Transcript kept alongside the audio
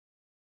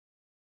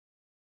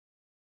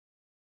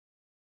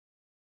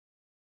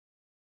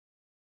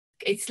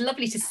it's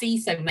lovely to see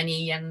so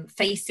many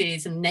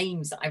faces and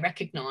names that I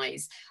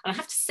recognise. And I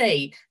have to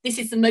say, this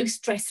is the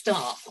most dressed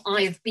up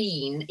I have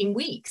been in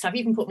weeks. I've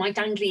even put my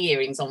dangly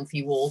earrings on for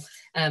you all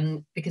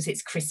because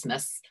it's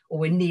Christmas, or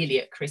we're nearly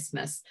at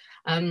Christmas.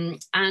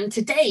 And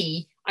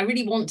today, I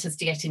really want us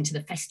to get into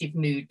the festive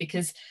mood,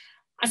 because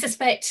I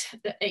suspect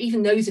that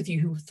even those of you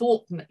who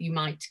thought you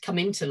might come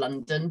into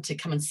London to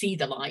come and see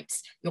the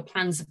lights, your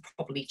plans have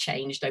probably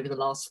changed over the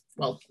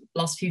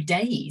last few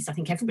days. I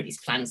think everybody's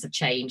plans have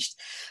changed.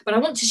 But I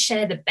want to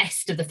share the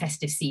best of the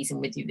festive season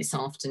with you this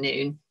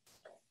afternoon.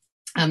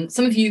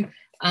 Some of you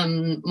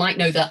might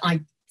know that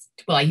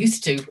I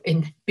used to,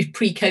 in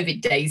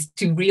pre-COVID days,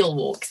 do real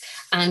walks.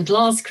 And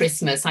last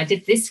Christmas, I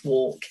did this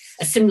walk,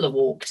 a similar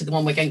walk to the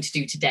one we're going to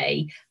do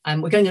today.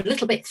 We're going a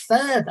little bit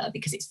further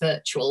because it's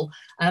virtual.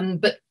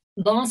 But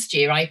last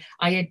year, I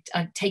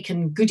had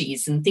taken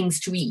goodies and things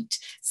to eat.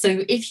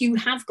 So if you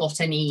have got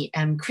any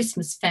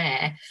Christmas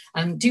fare,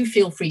 do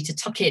feel free to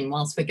tuck in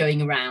whilst we're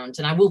going around.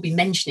 And I will be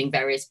mentioning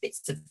various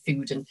bits of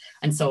food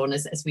and so on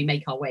as we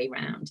make our way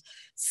around.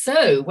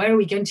 So where are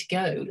we going to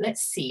go?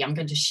 Let's see. I'm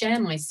going to share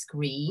my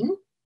screen,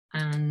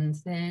 and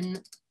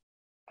then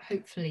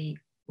hopefully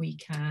we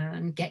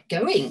can get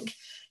going.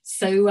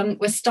 So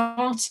we're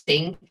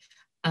starting.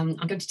 I'm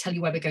going to tell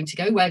you where we're going to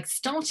go. We're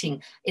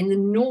starting in the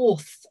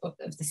north of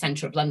the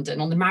centre of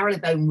London on the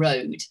Marylebone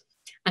Road.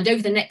 And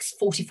over the next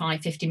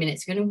 45, 50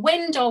 minutes, we're going to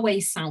wend our way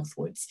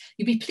southwards.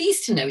 You'll be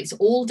pleased to know it's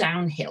all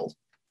downhill.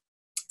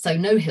 So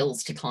no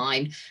hills to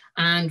climb.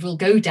 And we'll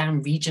go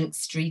down Regent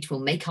Street. We'll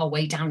make our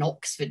way down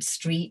Oxford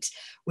Street.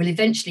 We'll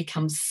eventually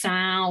come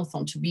south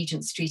onto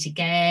Regent Street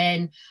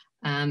again,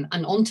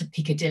 and onto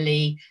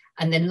Piccadilly.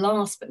 And then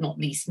last but not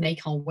least,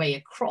 make our way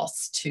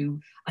across to,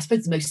 I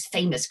suppose, the most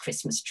famous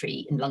Christmas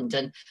tree in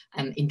London,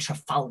 in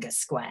Trafalgar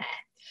Square.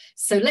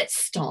 So let's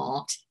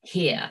start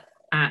here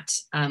at,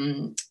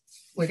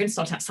 we're going to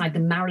start outside the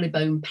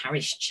Marylebone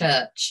Parish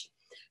Church,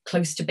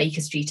 close to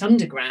Baker Street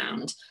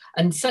Underground.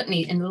 And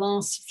certainly in the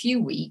last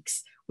few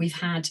weeks,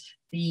 we've had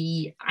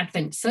the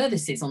Advent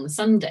services on the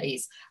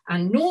Sundays.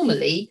 And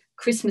normally,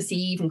 Christmas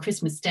Eve and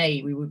Christmas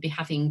Day, we would be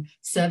having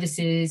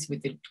services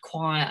with the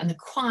choir, and the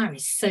choir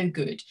is so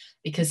good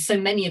because so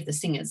many of the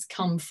singers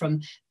come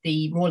from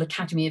the Royal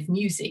Academy of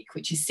Music,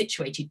 which is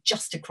situated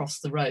just across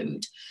the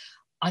road.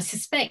 I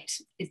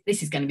suspect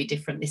this is going to be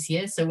different this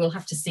year, so we'll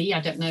have to see.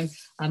 I don't know.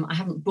 I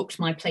haven't booked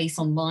my place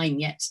online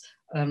yet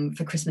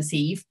for Christmas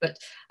Eve, but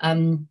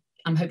I'm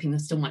hoping there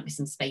still might be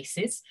some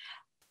spaces.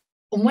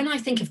 And when I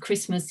think of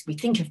Christmas, we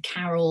think of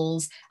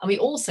carols, and we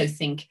also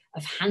think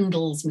of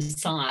Handel's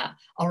Messiah,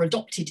 our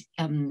adopted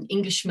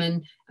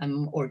Englishman,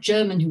 or a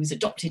German who was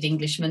adopted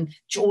Englishman,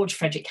 George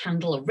Frederick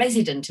Handel, a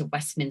resident of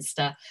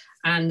Westminster,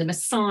 and the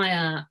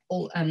Messiah,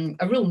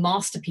 a real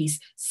masterpiece,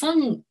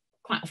 sung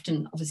quite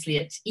often, obviously,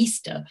 at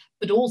Easter,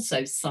 but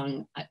also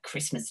sung at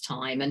Christmas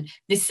time. And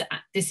this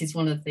is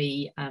one of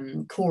the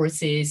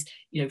choruses,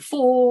 you know,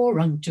 for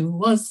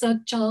unto us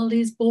a child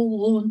is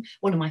born,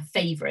 one of my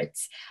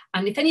favourites.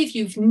 And if any of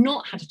you have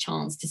not had a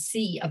chance to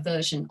see a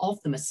version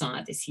of the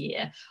Messiah this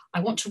year, I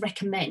want to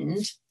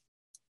recommend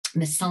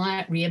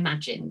Messiah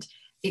Reimagined.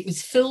 It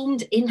was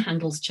filmed in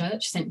Handel's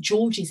Church, St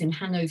George's in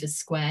Hanover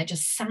Square,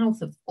 just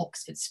south of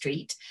Oxford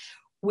Street,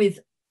 with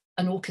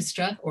an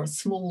orchestra or a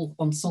small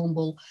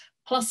ensemble,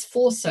 plus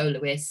 4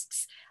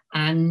 soloists,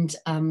 and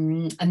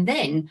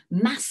then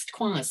massed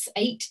choirs,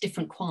 8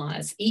 different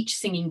choirs, each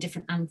singing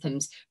different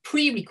anthems,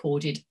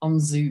 pre-recorded on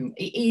Zoom.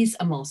 It is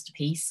a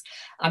masterpiece.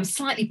 I'm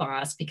slightly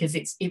biased because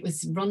it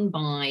was run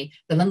by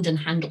the London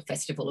Handel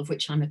Festival, of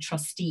which I'm a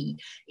trustee.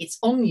 It's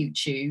on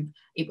YouTube.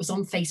 It was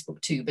on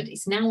Facebook too, but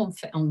it's now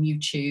on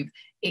YouTube.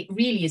 It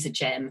really is a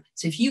gem.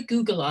 So if you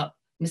Google up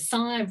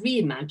Messiah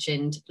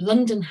Reimagined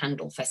London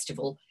Handel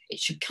Festival, it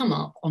should come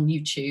up on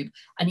YouTube,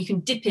 and you can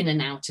dip in and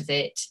out of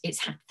it. It's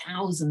had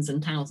thousands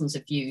and thousands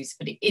of views,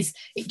 but it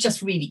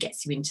just really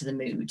gets you into the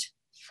mood.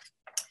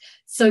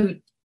 So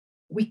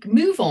we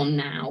move on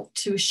now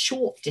to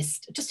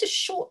just a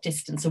short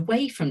distance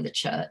away from the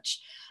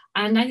church.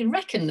 And I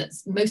reckon that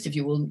most of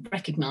you will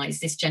recognize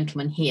this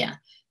gentleman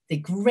here, the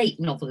great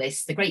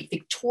novelist, the great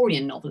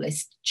Victorian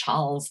novelist,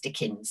 Charles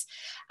Dickens.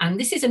 And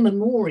this is a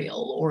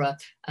memorial, or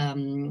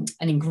an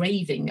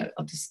engraving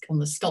on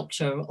the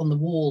sculpture on the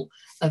wall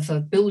of a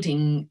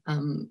building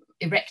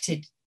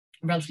erected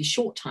a relatively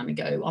short time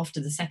ago after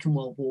the Second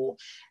World War,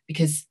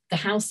 because the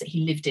house that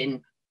he lived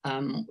in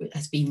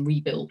has been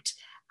rebuilt.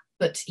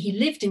 But he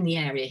lived in the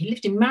area, he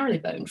lived in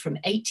Marylebone from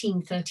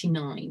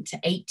 1839 to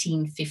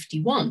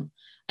 1851.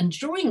 And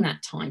during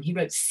that time, he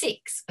wrote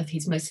 6 of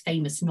his most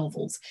famous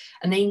novels,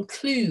 and they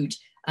include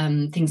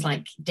things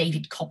like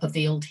David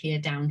Copperfield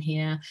down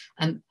here.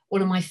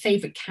 One of my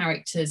favourite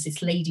characters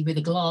is Lady with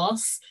a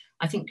Glass.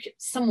 I think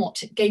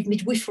somewhat gave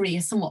midwifery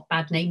a somewhat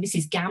bad name,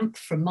 Mrs. Gamp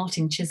from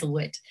Martin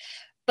Chuzzlewit.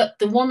 But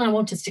the one I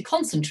want us to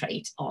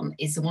concentrate on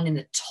is the one in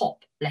the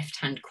top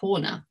left-hand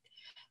corner.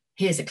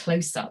 Here's a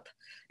close-up,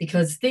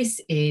 because this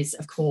is,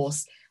 of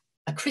course,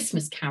 A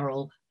Christmas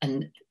Carol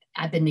and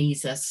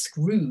Ebenezer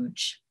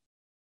Scrooge.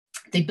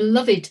 The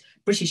beloved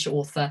British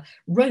author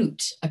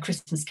wrote A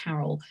Christmas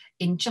Carol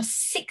in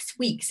just 6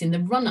 weeks in the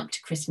run-up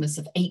to Christmas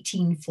of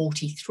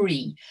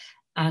 1843.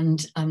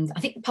 And I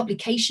think the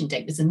publication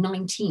date was the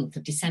 19th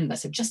of December,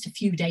 so just a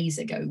few days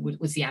ago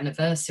was the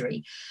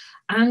anniversary.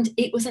 And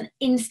it was an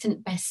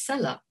instant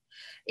bestseller.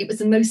 It was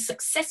the most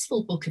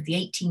successful book of the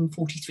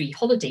 1843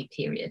 holiday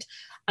period.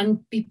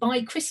 And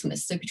by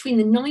Christmas, so between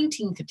the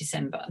 19th of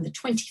December and the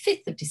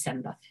 25th of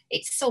December,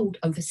 it sold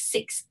over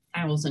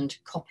 6,000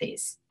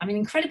 copies. I mean,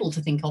 incredible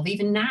to think of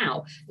even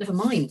now, never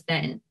mind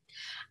then.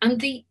 And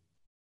the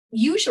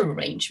usual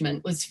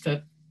arrangement was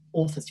for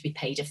authors to be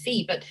paid a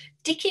fee, but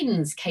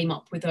Dickens came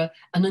up with an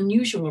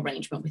unusual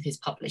arrangement with his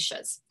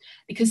publishers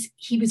because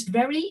he was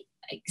very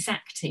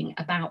exacting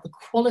about the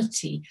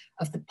quality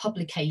of the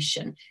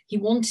publication. He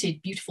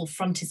wanted beautiful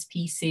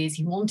frontispieces,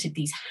 he wanted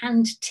these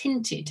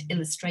hand-tinted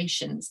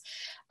illustrations,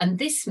 and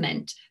this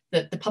meant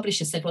that the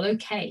publisher said, well,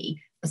 okay,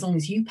 as long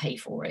as you pay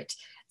for it.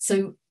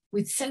 So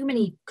with so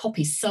many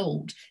copies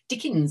sold,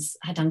 Dickens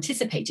had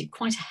anticipated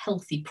quite a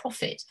healthy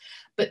profit,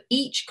 but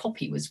each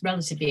copy was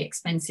relatively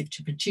expensive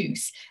to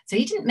produce. So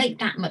he didn't make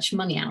that much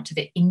money out of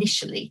it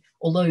initially,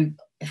 although,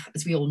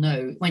 as we all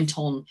know, it went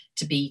on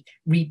to be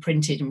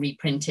reprinted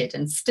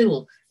and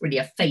still really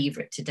a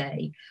favourite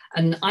today.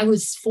 And I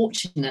was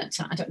fortunate,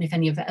 I don't know if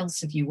any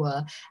else of you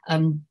were,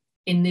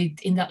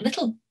 in that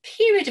little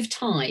period of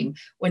time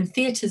when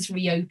theatres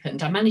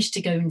reopened, I managed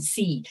to go and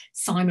see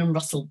Simon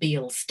Russell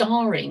Beale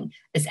starring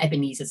as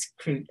Ebenezer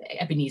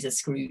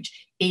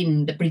Scrooge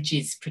in the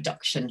Bridges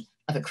production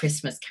of A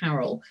Christmas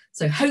Carol.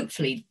 So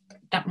hopefully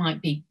that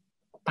might be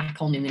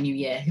back on in the new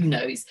year. Who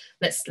knows?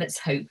 Let's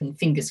hope, and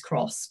fingers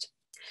crossed.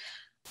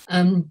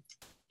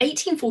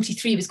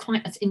 1843 was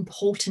quite an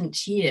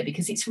important year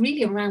because it's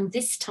really around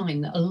this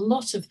time that a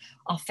lot of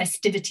our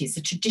festivities,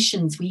 the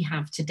traditions we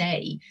have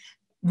today,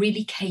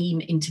 really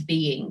came into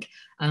being.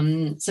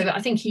 So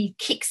I think he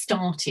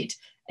kick-started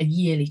a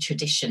yearly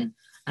tradition,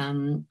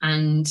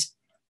 and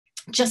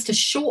just a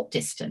short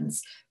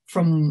distance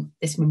from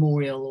this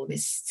memorial or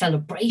this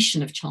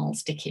celebration of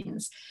Charles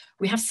Dickens,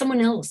 we have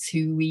someone else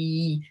who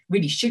we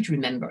really should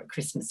remember at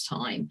Christmas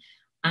time,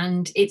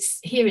 and it's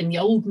here in the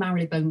old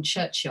Marylebone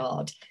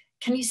churchyard.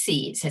 Can you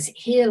see? It says,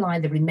 "Here lie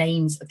the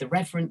remains of the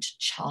Reverend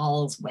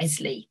Charles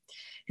Wesley,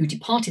 who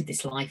departed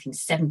this life in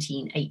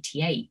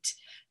 1788.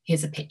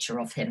 Here's a picture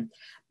of him.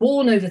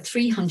 Born over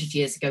 300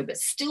 years ago, but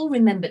still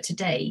remembered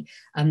today.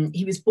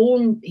 He's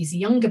the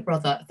younger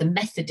brother of the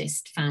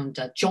Methodist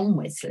founder, John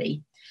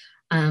Wesley.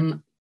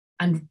 And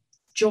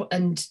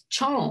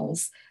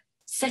Charles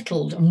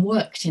settled and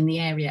worked in the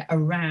area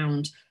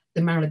around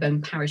the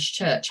Marylebone Parish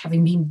Church,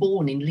 having been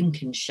born in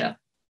Lincolnshire.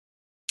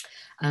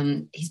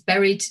 He's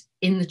buried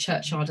in the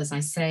churchyard, as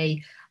I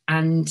say,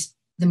 and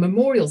the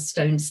memorial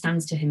stone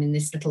stands to him in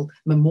this little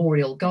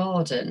memorial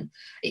garden.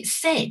 It's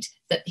said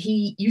that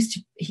he used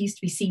to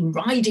be seen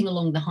riding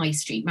along the High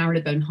Street,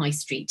 Marylebone High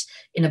Street,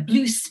 in a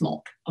blue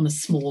smock on a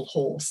small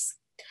horse.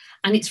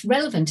 And it's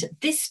relevant at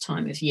this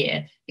time of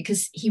year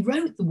because he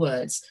wrote the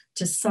words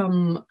to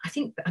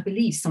I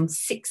believe some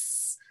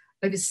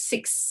over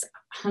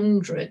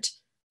 600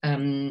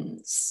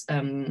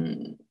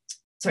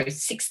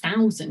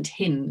 6,000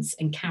 hymns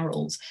and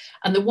carols.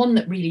 And the one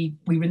that really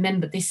we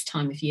remember this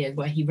time of year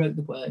where he wrote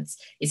the words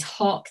is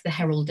 "Hark the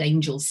Herald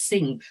Angels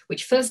Sing,"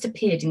 which first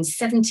appeared in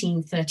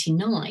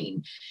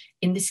 1739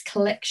 in this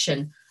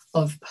collection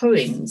of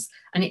poems.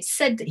 And it's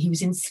said that he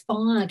was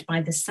inspired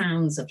by the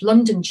sounds of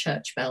London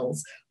church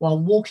bells while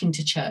walking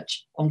to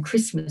church on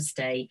Christmas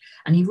Day.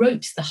 And he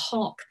wrote the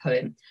Hark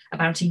poem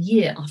about a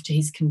year after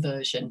his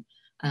conversion.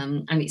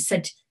 And it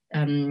said,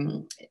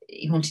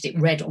 he wanted it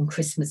read on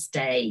Christmas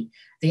Day,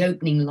 the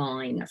opening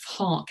line of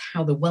 "Hark,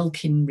 how the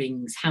welkin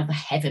rings, how the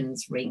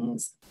heavens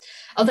rings."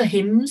 Other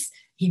hymns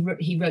he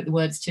wrote the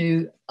words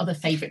to, other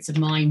favourites of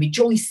mine: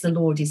 "Rejoice, the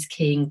Lord is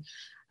King,"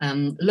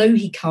 "Lo,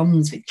 he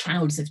comes with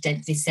clouds of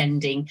dead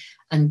descending,"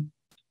 and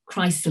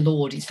 "Christ the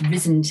Lord is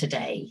risen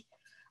today."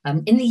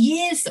 In the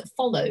years that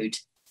followed,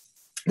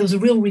 there was a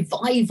real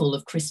revival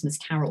of Christmas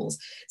carols.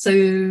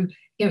 So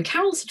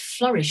carols had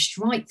flourished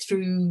right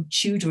through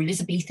Tudor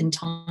Elizabethan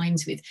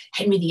times with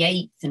Henry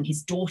VIII and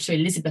his daughter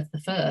Elizabeth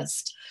I.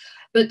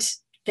 But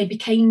they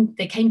came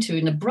to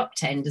an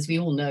abrupt end, as we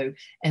all know,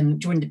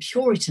 during the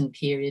Puritan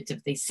period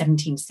of the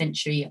 17th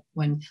century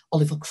when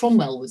Oliver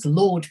Cromwell was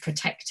Lord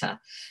Protector.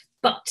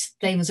 But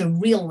there was a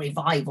real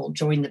revival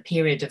during the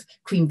period of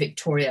Queen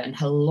Victoria and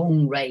her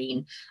long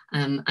reign.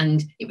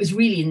 And it was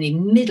really in the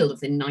middle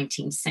of the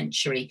 19th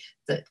century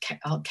that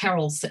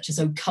carols such as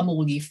 "O Come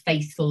All Ye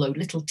Faithful," "O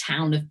Little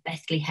Town of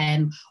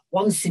Bethlehem,"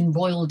 "Once in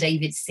Royal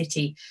David's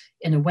City,"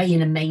 and "Away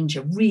in a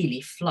Manger"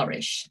 really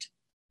flourished.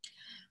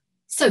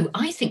 So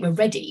I think we're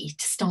ready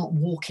to start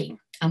walking.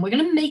 And we're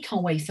going to make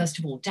our way, first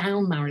of all,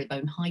 down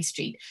Marylebone High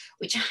Street,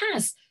 which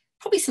has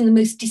probably some of the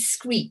most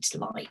discreet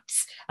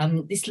lights,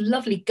 this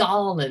lovely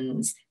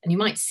garlands, and you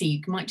might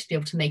be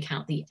able to make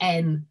out the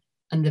M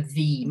and the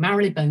V,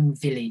 Marylebone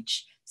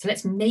Village. So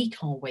let's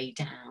make our way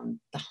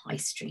down the High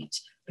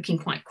Street, looking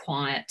quite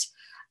quiet.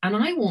 And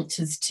I want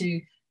us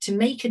to to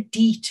make a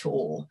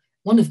detour,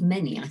 one of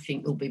many I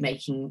think we'll be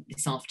making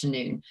this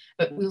afternoon.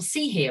 But we'll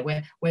see here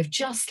where we've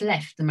just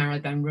left the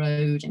Marylebone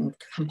Road and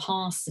come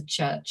past the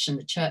church and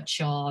the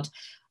churchyard.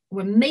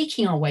 We're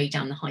making our way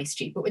down the High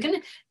Street, but we're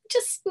going to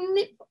just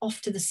nip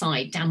off to the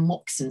side down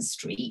Moxon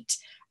Street.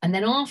 And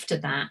then after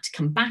that,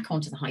 come back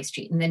onto the High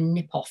Street and then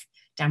nip off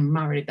down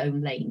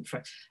Marylebone Lane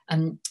for I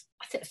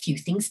think a few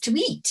things to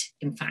eat,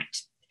 in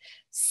fact.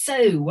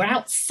 So we're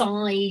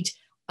outside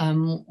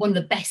one of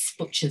the best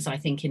butchers, I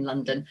think, in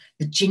London,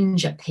 the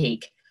Ginger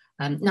Pig.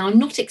 Now, I'm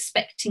not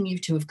expecting you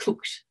to have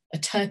cooked a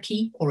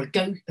turkey or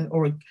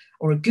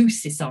a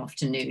goose this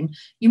afternoon.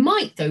 You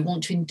might, though,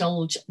 want to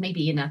indulge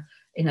maybe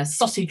in a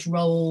sausage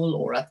roll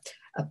or a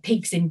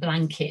pigs in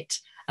blanket.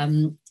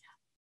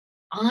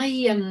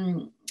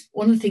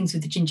 One of the things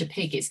with the Ginger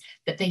Pig is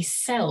that they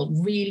sell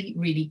really,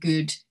 really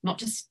good, not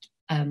just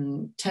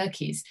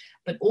turkeys,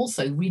 but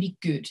also really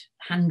good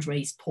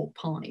hand-raised pork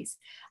pies.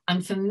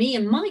 And for me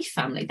and my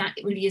family, that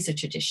really is a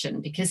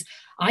tradition, because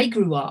I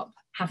grew up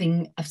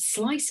having a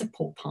slice of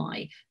pork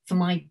pie for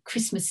my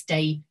Christmas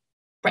Day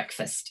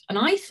breakfast. And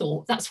I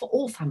thought that's what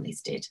all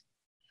families did.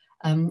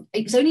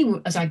 It was only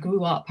as I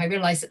grew up, I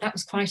realised that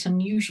was quite an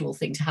unusual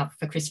thing to have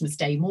for Christmas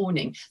Day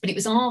morning, but it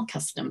was our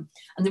custom.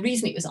 And the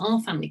reason it was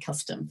our family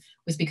custom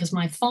was because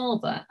my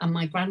father and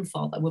my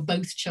grandfather were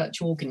both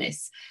church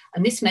organists.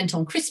 And this meant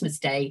on Christmas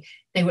Day,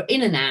 they were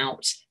in and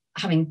out,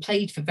 having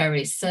played for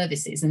various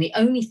services. And the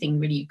only thing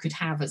really you could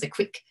have as a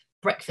quick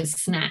breakfast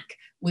snack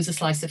was a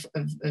slice of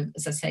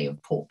as I say,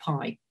 of pork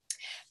pie.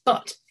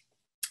 But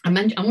I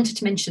wanted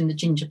to mention the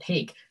Ginger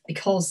Pig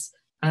because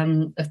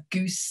of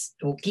goose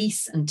or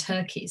geese and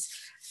turkeys.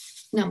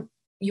 Now,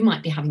 you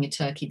might be having a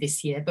turkey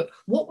this year, but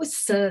what was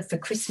served for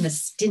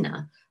Christmas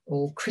dinner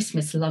or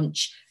Christmas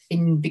lunch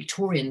in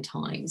Victorian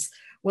times?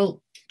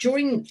 Well,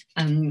 during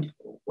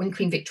when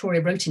Queen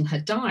Victoria wrote in her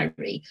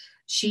diary,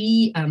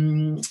 she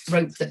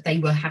wrote that they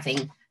were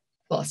having,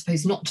 well, I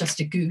suppose not just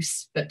a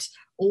goose, but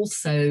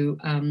also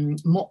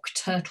mock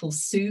turtle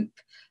soup,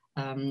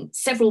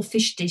 several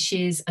fish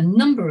dishes, a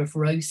number of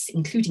roasts,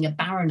 including a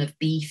baron of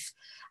beef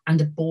and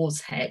a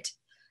boar's head.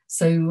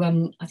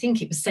 So I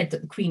think it was said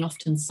that the Queen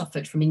often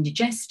suffered from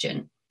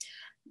indigestion.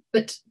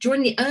 But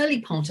during the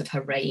early part of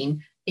her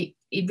reign,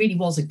 it really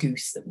was a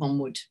goose that one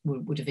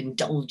would have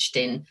indulged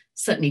in.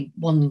 Certainly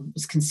one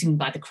was consumed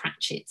by the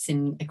Cratchits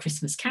in A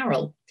Christmas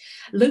Carol.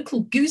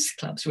 Local goose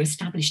clubs were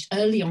established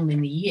early on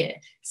in the year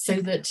so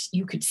that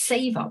you could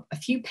save up a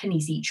few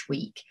pennies each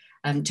week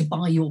to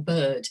buy your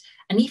bird.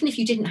 And even if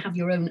you didn't have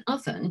your own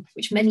oven,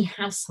 which many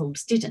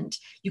households didn't,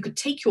 you could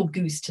take your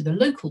goose to the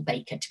local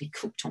baker to be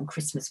cooked on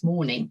Christmas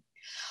morning.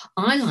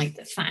 I like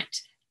the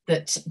fact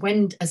that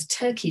as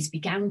turkeys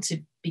began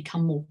to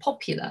become more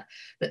popular,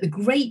 that the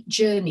great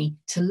journey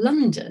to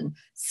London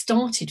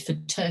started for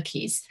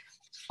turkeys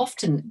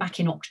often back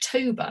in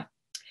October,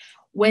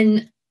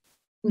 when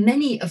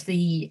many of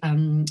these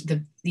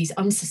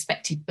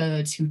unsuspected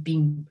birds who'd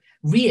been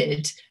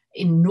reared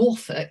in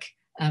Norfolk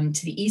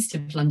to the east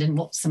of London,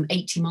 some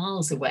 80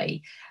 miles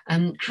away,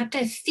 had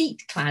their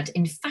feet clad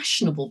in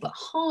fashionable but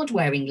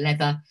hard-wearing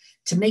leather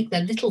to make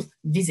their little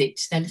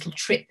visit, their little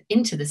trip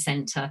into the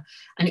centre.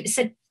 And it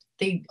said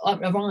they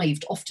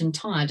arrived often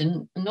tired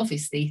and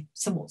obviously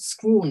somewhat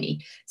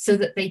scrawny, so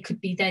that they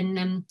could be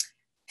then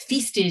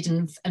feasted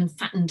and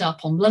fattened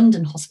up on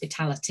London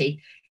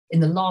hospitality in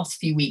the last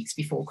few weeks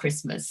before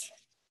Christmas.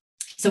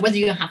 So whether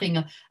you're having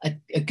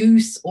a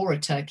goose or a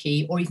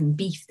turkey or even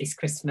beef this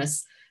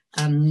Christmas,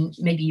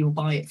 maybe you'll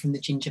buy it from the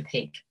Ginger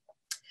Pig.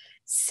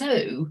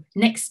 So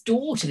next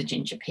door to the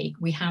Ginger Pig,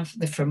 we have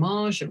the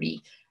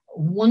Fromagerie,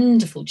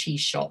 wonderful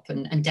cheese shop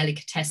and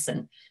delicatessen.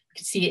 You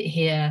can see it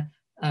here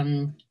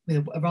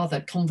with a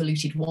rather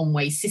convoluted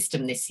one-way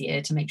system this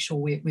year to make sure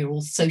we're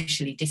all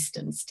socially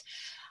distanced.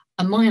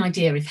 And my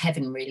idea of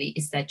heaven really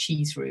is their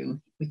cheese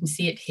room. We can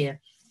see it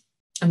here.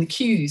 And the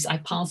queues I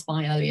passed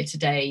by earlier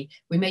today,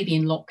 we may be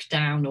in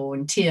lockdown or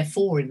in tier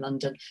 4 in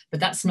London, but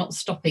that's not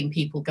stopping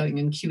people going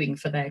and queuing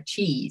for their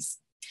cheese.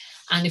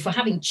 And if we're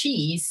having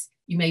cheese,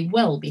 you may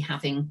well be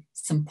having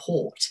some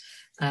port.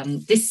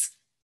 This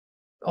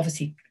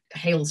obviously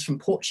hails from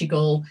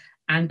Portugal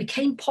and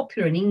became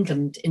popular in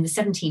England in the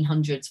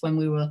 1700s when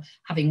we were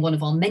having one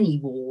of our many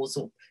wars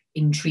or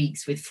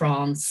intrigues with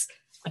France.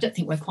 I don't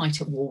think we're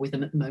quite at war with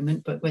them at the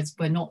moment, but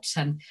we're not.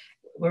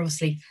 We're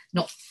obviously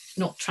not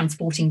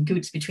transporting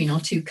goods between our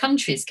two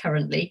countries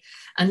currently.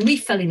 And we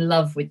fell in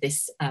love with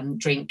this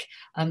drink.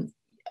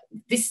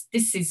 This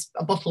is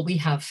a bottle we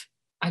have.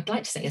 I'd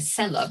like to say a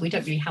cellar. We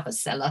don't really have a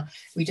cellar.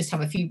 We just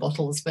have a few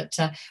bottles. But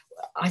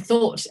I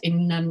thought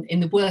in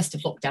the worst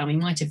of lockdown, we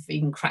might have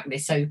even cracked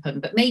this open.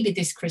 But maybe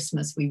this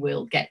Christmas we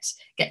will get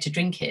to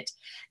drink it.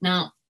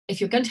 Now,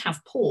 if you're going to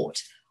have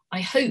port, I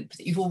hope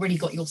that you've already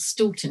got your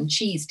Stilton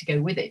cheese to go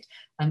with it.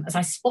 As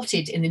I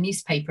spotted in the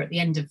newspaper at the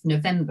end of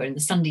November in the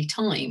Sunday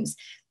Times,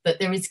 that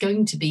there is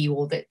going to be,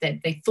 or that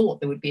they thought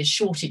there would be a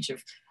shortage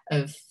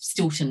of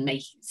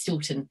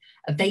Stilton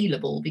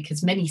available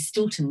because many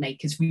Stilton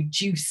makers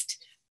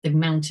reduced the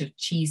amount of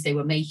cheese they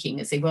were making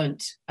as they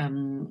weren't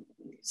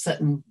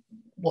certain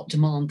what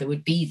demand there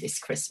would be this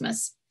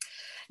Christmas.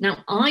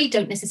 Now, I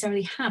don't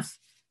necessarily have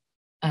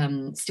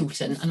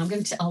Stilton, and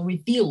I'll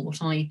reveal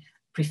what I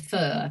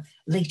prefer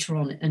later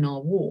on in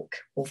our walk,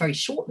 or very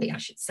shortly, I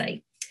should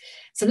say.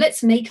 So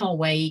let's make our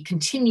way,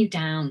 continue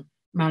down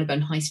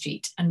Marylebone High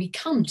Street, and we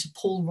come to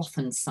Paul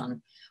Rothan's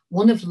Son,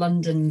 one of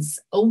London's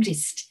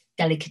oldest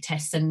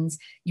delicatessens.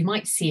 You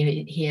might see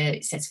it here,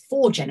 it says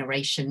 4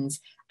 generations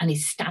and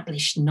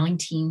established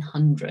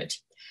 1900.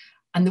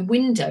 And the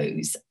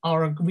windows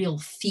are a real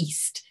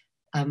feast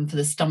for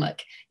the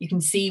stomach. You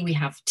can see we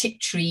have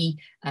Tiptree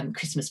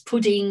Christmas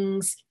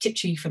puddings,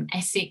 Tiptree from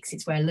Essex,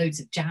 it's where loads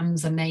of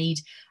jams are made,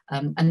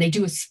 and they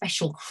do a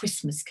special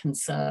Christmas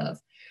conserve.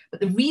 But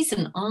the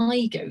reason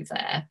I go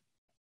there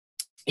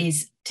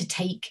is to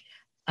take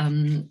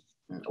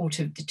or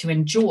to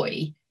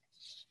enjoy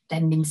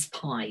their mince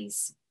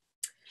pies.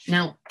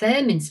 Now,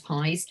 their mince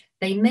pies,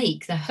 they're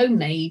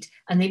homemade,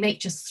 and they make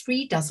just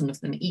 3 dozen of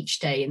them each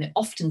day, and they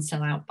often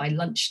sell out by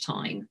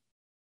lunchtime.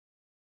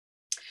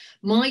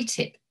 My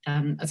tip,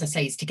 as I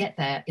say, is to get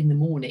there in the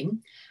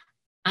morning,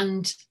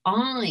 and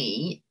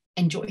I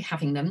enjoy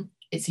having them.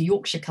 It's a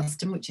Yorkshire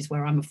custom, which is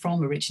where I'm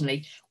from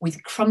originally,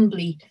 with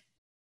crumbly,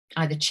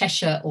 either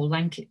Cheshire or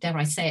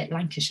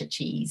Lancashire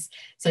cheese.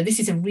 So this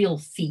is a real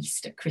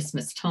feast at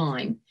Christmas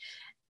time.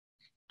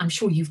 I'm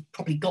sure you've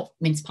probably got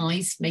mince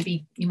pies.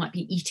 Maybe you might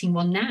be eating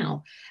one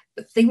now.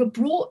 But they were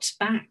brought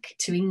back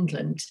to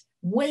England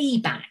way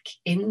back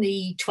in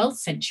the 12th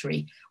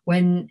century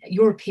when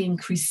European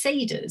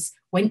crusaders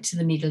went to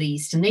the Middle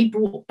East, and they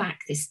brought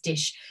back this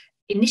dish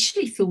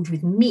initially filled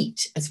with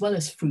meat as well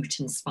as fruit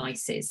and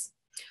spices.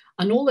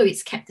 And although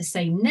it's kept the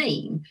same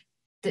name,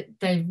 that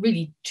they're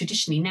really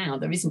traditionally now,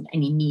 there isn't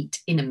any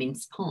meat in a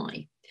mince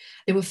pie.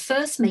 They were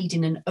first made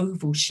in an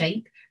oval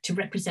shape to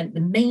represent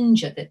the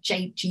manger that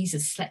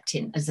Jesus slept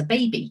in as a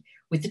baby,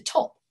 with the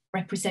top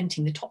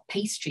representing the top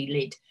pastry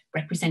lid,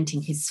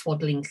 representing his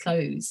swaddling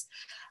clothes.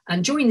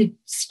 And during the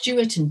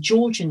Stuart and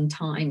Georgian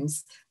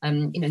times,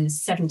 in the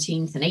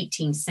 17th and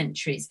 18th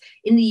centuries,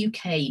 in the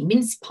UK,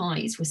 mince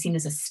pies were seen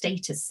as a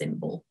status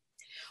symbol.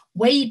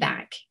 Way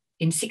back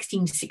in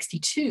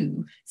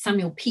 1662,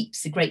 Samuel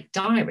Pepys, the great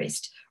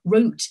diarist,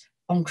 wrote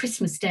on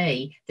Christmas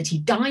Day that he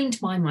dined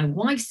by my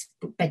wife's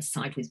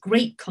bedside with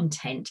great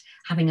content,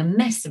 having a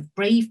mess of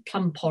brave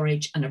plum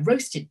porridge and a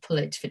roasted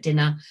pullet for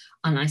dinner,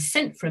 and I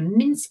sent for a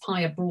mince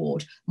pie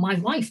abroad, my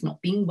wife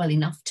not being well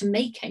enough to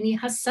make any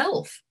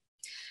herself.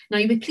 Now,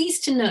 you'll be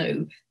pleased to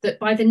know that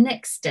by the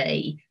next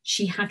day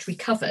she had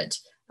recovered,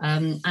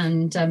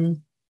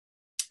 and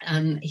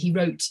he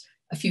wrote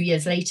a few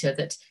years later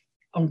that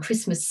on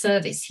Christmas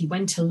service, he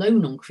went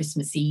alone on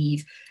Christmas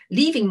Eve,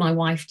 leaving my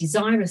wife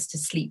desirous to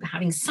sleep,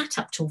 having sat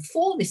up till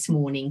 4 this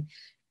morning,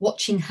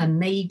 watching her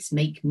maids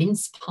make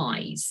mince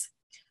pies.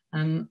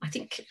 I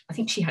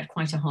think she had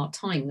quite a hard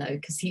time though,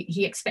 because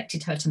he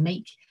expected her to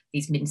make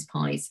these mince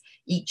pies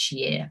each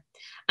year.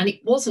 And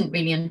it wasn't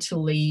really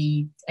until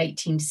the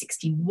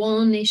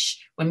 1861-ish,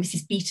 when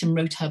Mrs. Beeton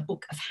wrote her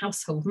book of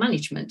household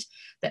management,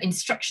 that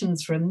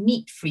instructions for a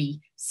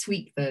meat-free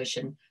sweet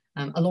version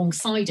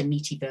alongside a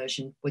meaty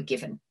version were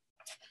given.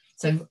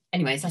 So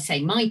anyway, as I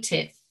say, my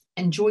tip,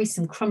 enjoy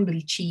some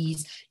crumbly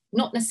cheese,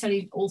 not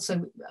necessarily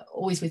also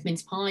always with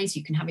mince pies,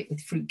 you can have it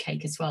with fruit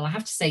cake as well. I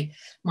have to say,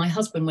 my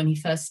husband, when he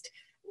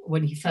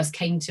first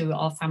came to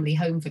our family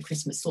home for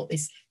Christmas, thought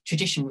this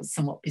tradition was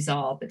somewhat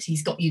bizarre, but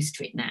he's got used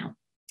to it now.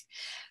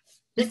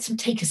 Let's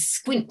take a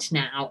squint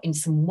now in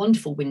some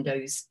wonderful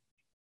windows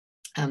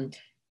on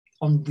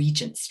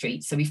Regent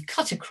Street. So we've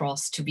cut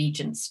across to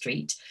Regent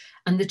Street,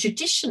 and the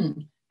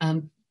tradition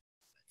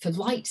for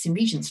lights in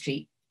Regent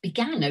Street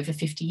began over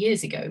 50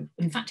 years ago,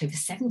 in fact over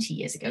 70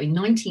 years ago, in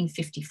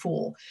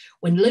 1954,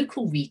 when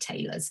local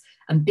retailers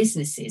and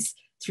businesses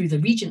through the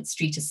Regent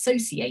Street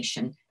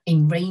Association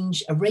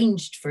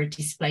arranged for a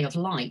display of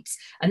lights.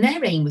 And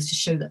their aim was to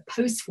show that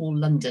post-war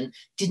London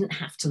didn't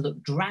have to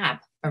look drab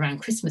around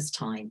Christmas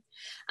time.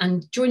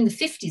 And during the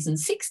 50s and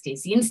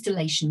 60s, the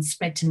installation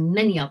spread to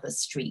many other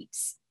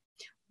streets.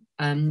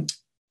 And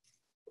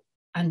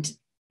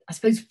I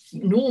suppose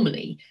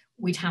normally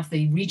we'd have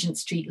the Regent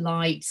Street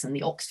lights and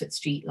the Oxford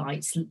Street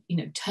lights,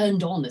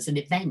 turned on as an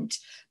event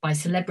by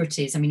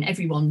celebrities. I mean,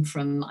 everyone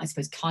from, I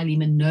suppose, Kylie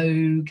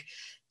Minogue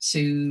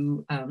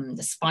to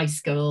the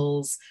Spice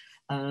Girls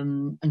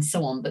and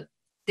so on. But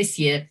this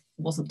year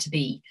wasn't to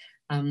be.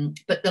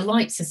 But the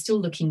lights are still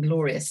looking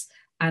glorious.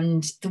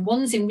 And the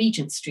ones in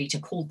Regent Street are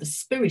called the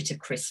Spirit of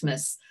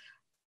Christmas.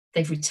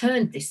 They've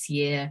returned this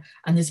year,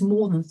 and there's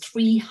more than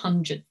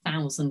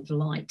 300,000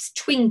 lights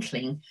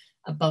twinkling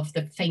above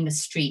the famous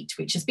street,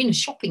 which has been a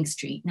shopping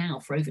street now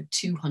for over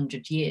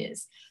 200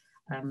 years,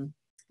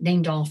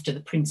 named after the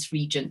Prince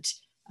Regent,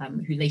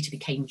 who later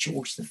became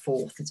George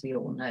IV, as we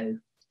all know.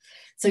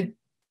 So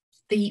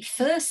the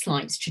first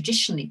lights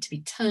traditionally to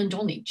be turned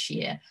on each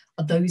year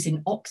are those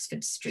in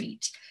Oxford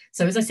Street.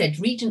 So as I said,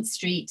 Regent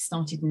Street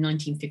started in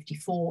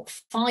 1954.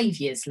 5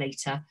 years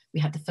later, we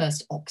had the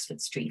first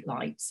Oxford Street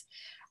lights.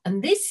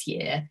 And this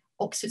year,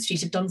 Oxford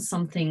Street have done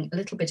something a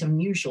little bit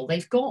unusual.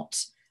 They've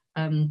got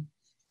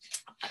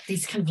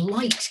these kind of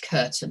light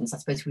curtains, I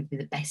suppose would be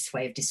the best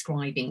way of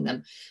describing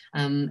them.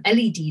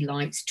 LED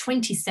lights,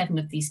 27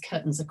 of these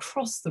curtains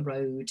across the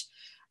road.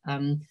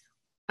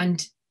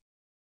 And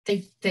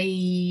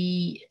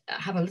they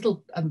have a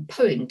little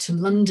poem, To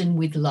London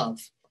with Love.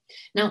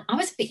 Now, I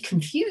was a bit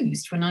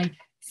confused when I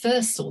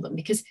first saw them,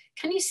 because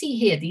can you see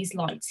here, these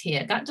lights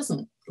here, that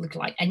doesn't look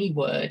like any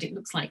word. It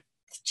looks like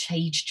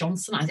Chage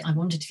Johnson. I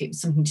wondered if it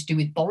was something to do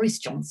with Boris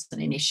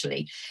Johnson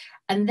initially.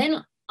 And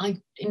then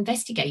I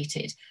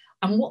investigated,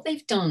 and what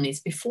they've done is,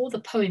 before the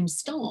poem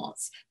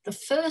starts, the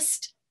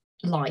first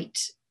light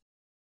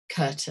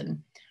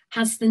curtain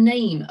has the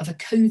name of a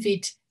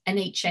COVID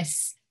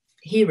NHS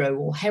hero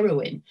or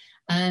heroine,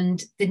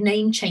 and the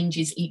name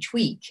changes each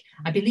week.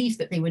 I believe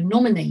that they were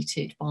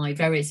nominated by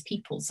various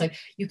people, so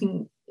you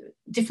can,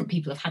 different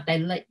people have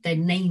had their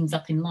names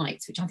up in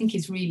lights, which I think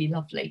is really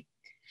lovely.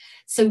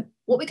 So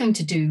what we're going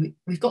to do,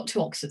 we've got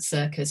to Oxford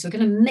Circus. We're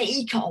going to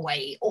make our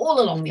way all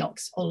along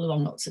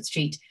Oxford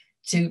Street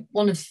to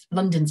one of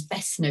London's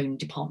best known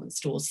department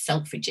stores,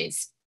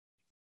 Selfridges.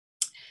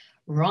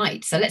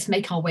 Right, so let's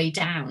make our way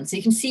down. So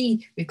you can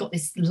see we've got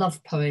this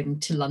love poem,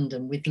 To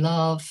London with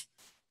Love,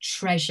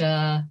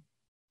 treasure,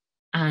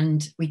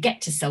 and we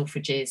get to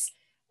Selfridges,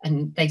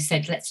 and they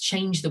said, let's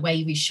change the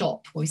way we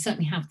shop. Well, we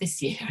certainly have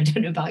this year. I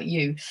don't know about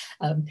you.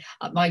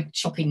 My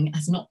shopping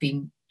has not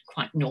been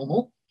quite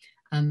normal.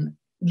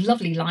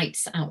 Lovely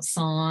lights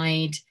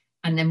outside,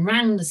 and then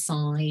round the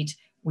side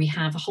we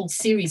have a whole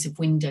series of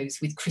windows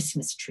with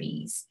Christmas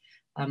trees.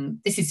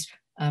 This is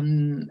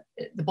the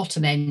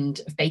bottom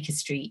end of Baker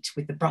Street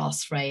with the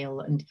brass rail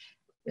and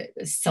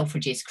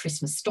Selfridges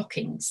Christmas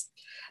stockings.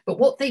 But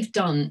what they've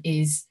done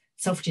is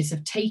Selfridges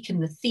have taken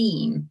the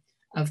theme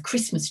of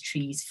Christmas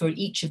trees for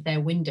each of their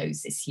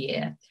windows this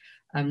year.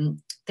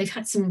 They've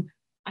had some,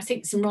 I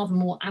think, some rather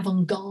more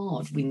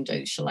avant-garde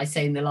windows, shall I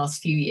say, in the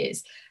last few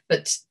years.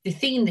 But the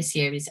theme this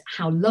year is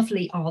How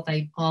Lovely Are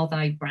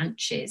Thy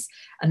Branches?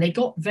 And they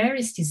got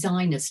various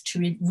designers to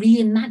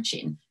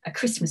reimagine a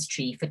Christmas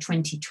tree for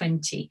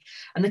 2020.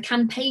 And the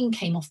campaign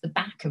came off the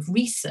back of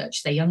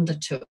research they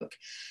undertook,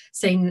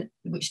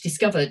 which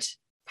discovered,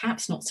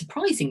 perhaps not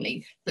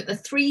surprisingly, that the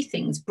three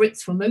things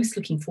Brits were most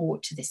looking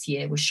forward to this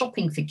year were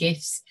shopping for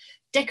gifts,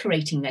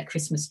 decorating their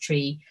Christmas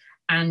tree,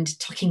 and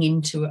tucking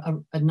into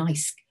a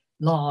nice,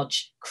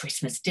 large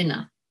Christmas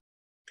dinner.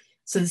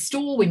 So the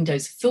store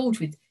windows are filled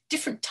with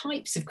different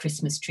types of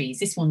Christmas trees.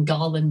 This one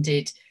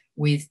garlanded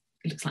with,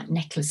 it looks like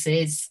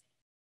necklaces.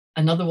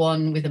 Another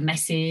one with a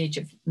message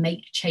of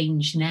make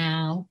change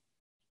now.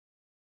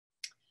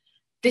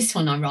 This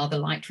one I rather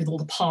liked, with all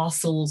the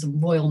parcels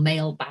and Royal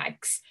Mail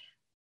bags.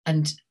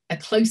 And a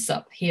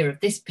close-up here of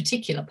this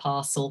particular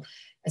parcel,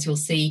 as you'll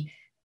see,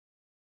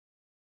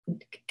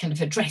 kind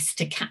of addressed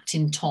to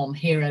Captain Tom,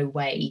 Hero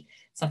Way.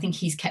 So I think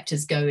he's kept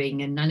us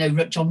going. And I know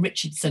John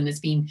Richardson has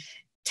been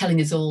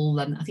telling us all,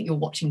 and I think you're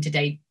watching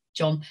today,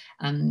 John,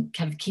 kind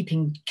of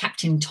keeping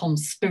Captain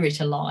Tom's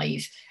spirit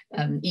alive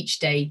each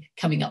day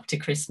coming up to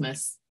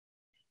Christmas.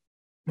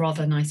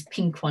 Rather nice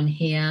pink one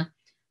here.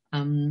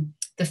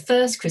 The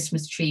first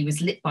Christmas tree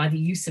was lit by the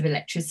use of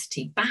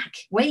electricity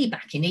way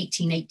back in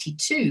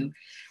 1882,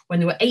 when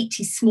there were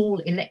 80 small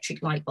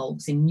electric light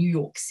bulbs in New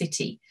York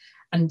City.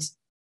 And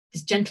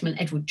this gentleman,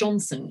 Edward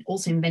Johnson,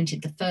 also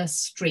invented the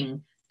first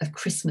string of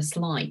Christmas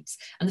lights.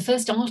 And the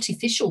first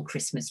artificial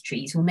Christmas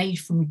trees were made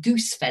from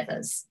goose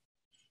feathers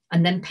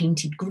and then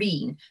painted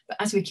green. But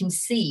as we can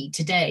see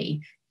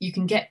today, you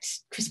can get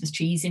Christmas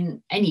trees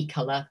in any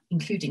colour,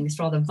 including this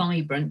rather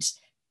vibrant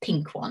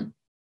pink one.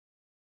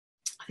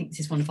 I think this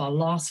is one of our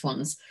last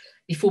ones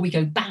before we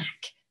go back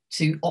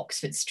to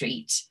Oxford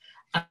Street.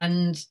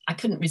 And I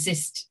couldn't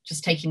resist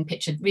just taking a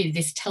picture. Really,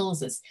 this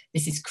tells us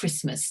this is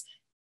Christmas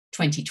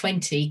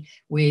 2020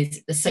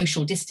 with the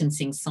social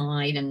distancing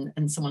sign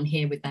and someone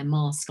here with their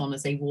mask on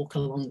as they walk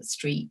along the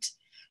street.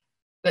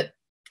 But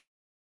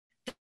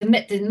the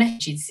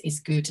message is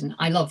good, and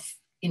I love,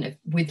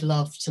 with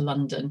love to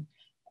London,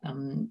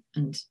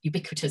 and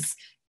ubiquitous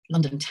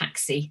London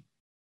taxi,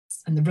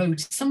 and the road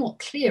somewhat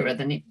clearer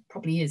than it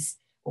probably is,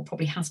 or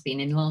probably has been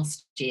in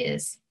last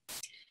years.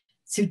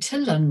 So to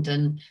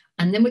London,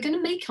 and then we're going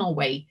to make our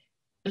way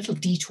a little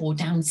detour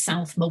down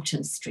South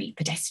Moulton Street,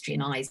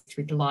 pedestrianised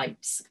with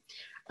lights.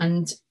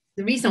 And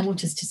the reason I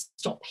want us to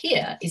stop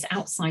here is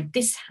outside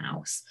this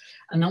house.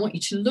 And I want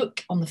you to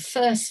look on the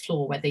first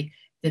floor where the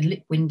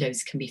lit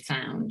windows can be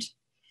found.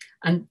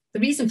 And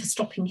the reason for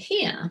stopping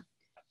here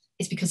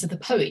is because of the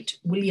poet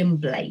William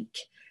Blake,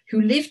 who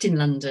lived in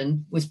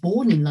London, was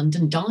born in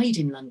London, died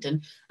in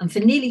London, and for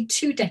nearly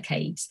 2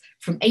 decades,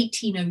 from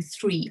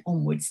 1803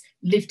 onwards,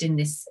 lived on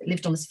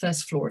this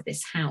first floor of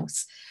this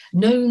house.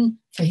 Known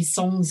for his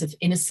songs of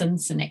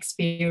innocence and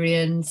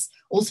experience,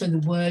 also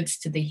the words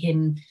to the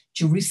hymn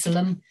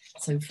Jerusalem.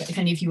 So if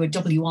any of you are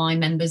WI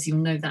members, you'll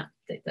know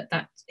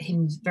that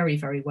hymn very,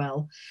 very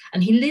well.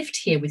 And he lived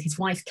here with his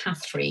wife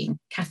Catherine.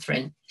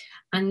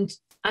 And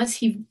as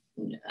he,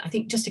 I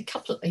think just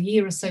a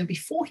year or so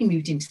before he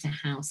moved into the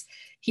house,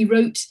 he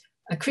wrote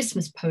a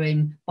Christmas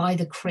poem, By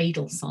the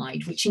Cradle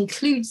Side, which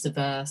includes the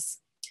verse,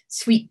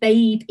 Sweet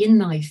babe, in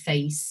thy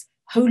face,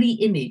 holy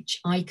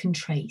image I can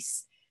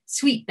trace.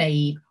 Sweet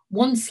babe,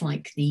 once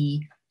like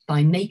thee,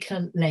 thy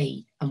maker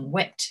lay and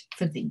wept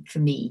for thee, for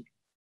me.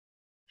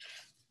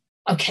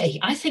 Okay,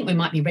 I think we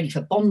might be ready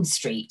for Bond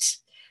Street.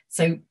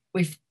 So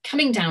we're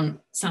coming down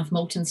South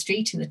Molton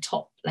Street in the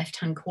top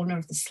left-hand corner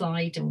of the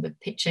slide and the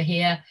picture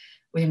here.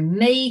 We're going to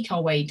make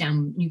our way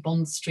down New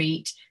Bond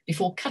Street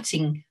before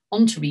cutting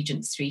onto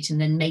Regent Street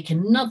and then make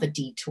another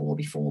detour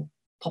before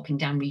popping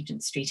down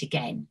Regent Street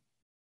again.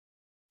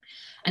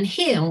 And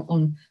here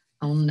on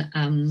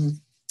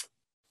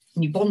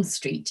New Bond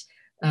Street,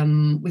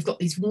 we've got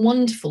these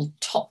wonderful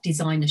top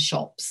designer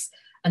shops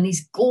and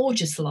these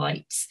gorgeous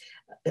lights.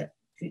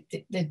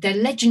 They're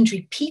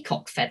legendary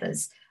peacock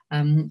feathers.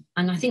 And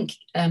I think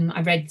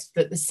I read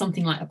that there's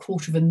something like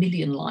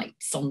 250,000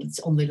 lights on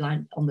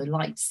the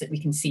lights that we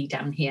can see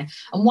down here.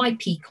 And why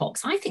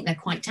peacocks? I think they're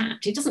quite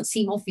apt. It doesn't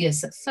seem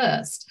obvious at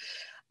first,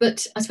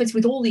 but I suppose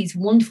with all these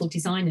wonderful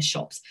designer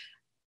shops,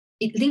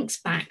 it links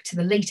back to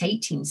the late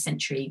 18th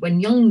century when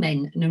young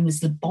men known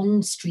as the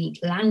Bond Street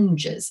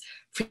loungers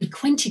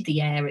frequented the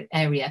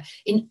area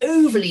in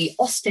overly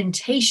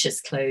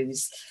ostentatious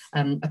clothes,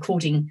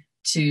 according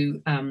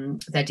to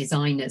their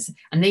designers.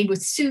 And they were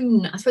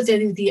soon, I suppose,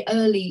 they were the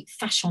early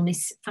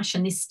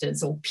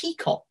fashionistas or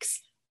peacocks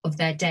of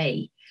their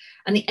day.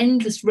 And the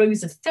endless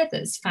rows of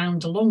feathers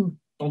found along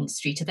Bond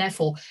Street are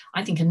therefore,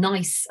 I think, a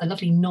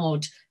lovely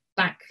nod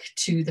back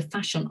to the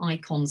fashion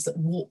icons that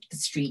walked the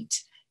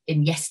street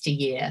in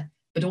yesteryear,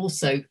 but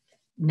also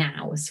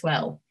now as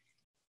well.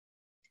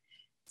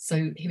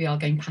 So here we are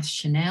going past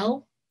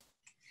Chanel.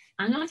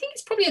 And I think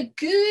it's probably a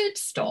good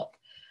stop.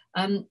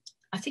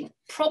 I think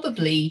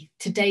probably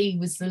today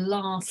was the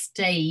last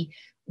day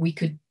we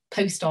could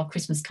post our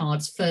Christmas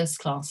cards first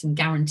class and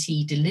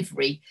guarantee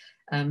delivery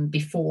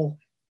before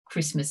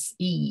Christmas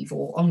Eve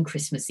or on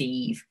Christmas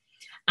Eve.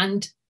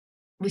 And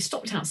we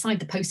stopped outside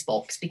the post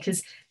box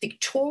because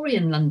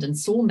Victorian London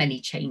saw many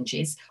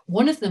changes.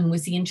 One of them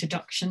was the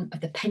introduction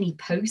of the penny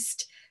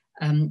post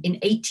in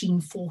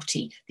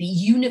 1840, the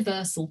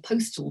universal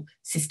postal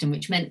system,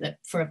 which meant that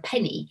for a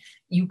penny,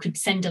 you could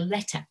send a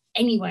letter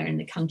anywhere in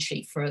the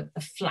country for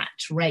a flat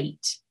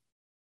rate.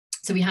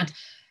 So we had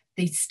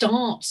the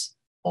start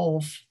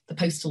of the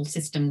postal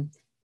system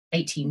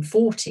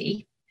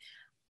 1840.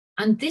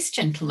 And this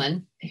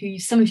gentleman, who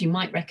some of you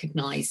might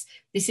recognise,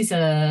 this is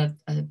a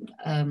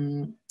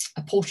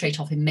portrait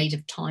of him made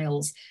of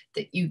tiles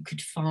that you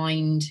could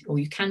find, or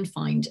you can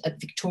find, at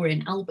Victoria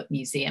and Albert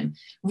Museum,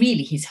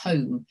 really his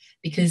home,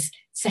 because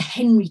Sir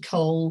Henry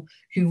Cole,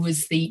 who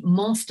was the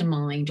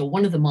mastermind, or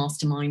one of the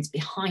masterminds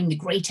behind the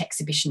Great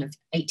Exhibition of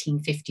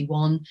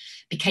 1851,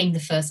 became the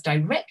first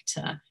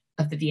director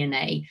of the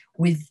V&A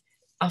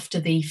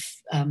after the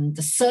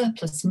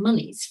surplus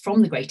monies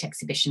from the Great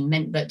Exhibition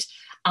meant that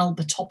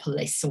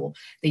Albertopolis, or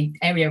the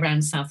area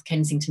around South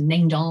Kensington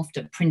named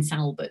after Prince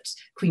Albert,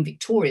 Queen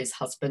Victoria's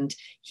husband,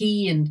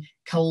 he and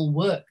Cole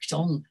worked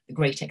on the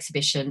Great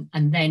Exhibition,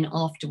 and then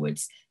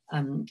afterwards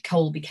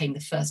Cole became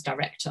the first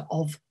director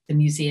of the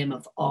Museum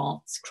of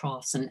Arts,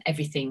 Crafts and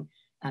everything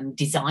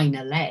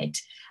designer-led.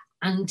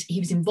 And he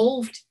was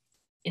involved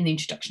in the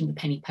introduction of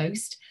the penny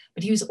post,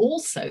 but he was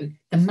also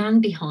the man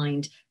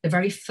behind the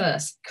very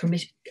first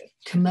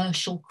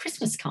commercial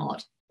Christmas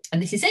card.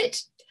 And this is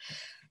it.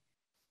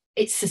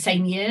 It's the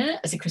same year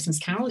as A Christmas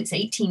Carol, it's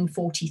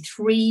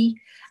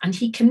 1843, and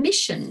he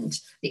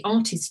commissioned the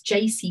artist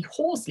J.C.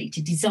 Horsley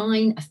to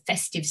design a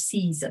festive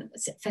scene,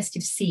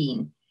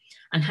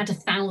 and had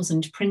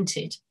 1,000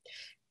 printed.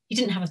 He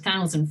didn't have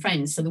 1,000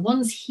 friends, so the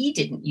ones he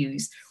didn't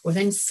use were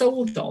then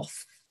sold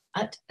off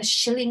at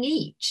 £1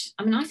 each.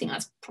 I mean, I think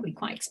that's probably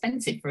quite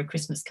expensive for a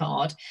Christmas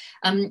card.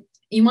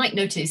 You might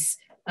notice,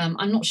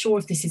 I'm not sure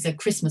if this is a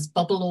Christmas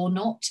bubble or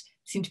not.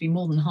 Seem to be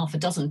more than half a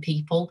dozen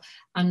people,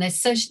 and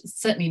there's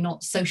certainly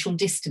not social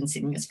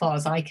distancing as far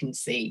as I can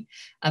see.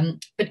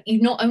 But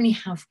you not only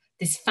have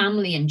this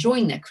family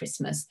enjoying their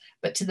Christmas,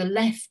 but to the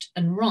left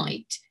and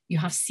right, you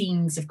have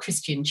scenes of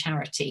Christian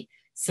charity.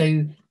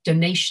 So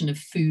donation of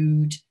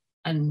food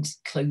and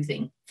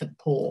clothing for the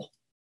poor.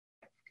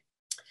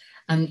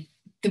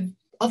 The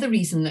other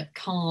reason that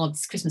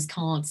Christmas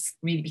cards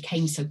really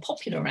became so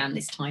popular around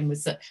this time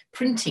was that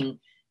printing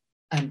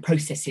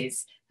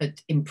processes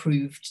had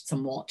improved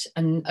somewhat.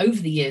 And over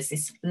the years,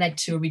 this led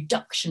to a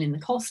reduction in the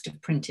cost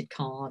of printed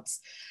cards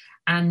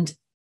and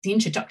the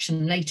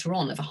introduction later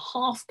on of a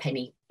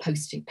halfpenny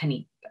postage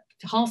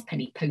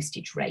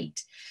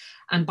rate.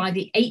 And by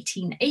the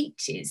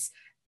 1880s,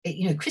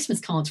 Christmas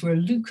cards were a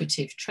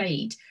lucrative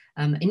trade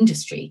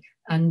industry.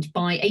 And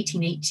by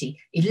 1880,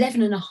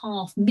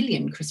 11.5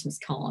 million Christmas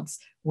cards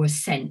were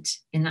sent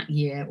in that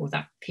year or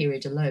that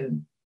period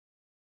alone.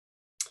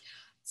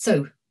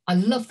 So I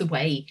love the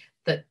way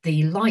that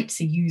the lights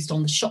are used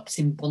on the shops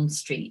in Bond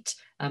Street.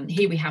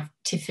 Here we have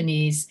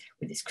Tiffany's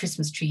with its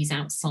Christmas trees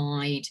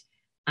outside,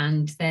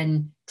 and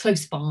then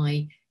close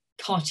by,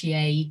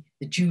 Cartier,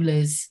 the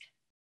jewellers,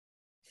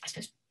 I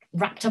suppose,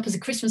 wrapped up as a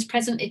Christmas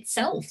present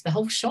itself, the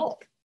whole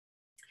shop.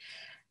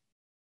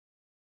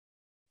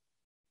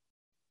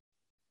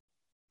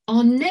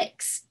 Our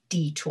next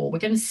detour, we're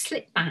going to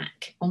slip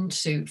back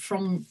onto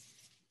from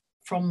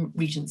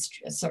Regent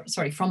Street,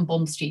 sorry, from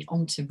Bond Street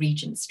onto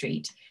Regent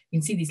Street. You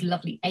can see these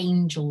lovely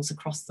angels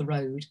across the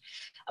road.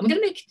 And we're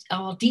going to make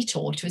our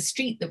detour to a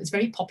street that was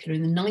very popular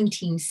in the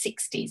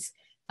 1960s,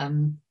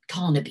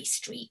 Carnaby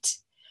Street.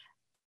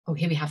 Oh,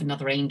 here we have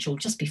another angel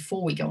just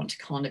before we go onto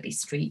Carnaby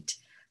Street.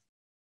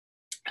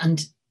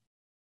 And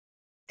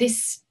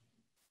this,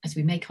 as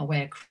we make our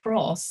way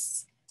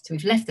across, so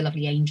we've left the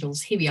lovely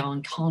angels, here we are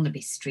on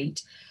Carnaby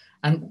Street.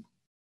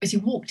 As you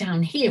walk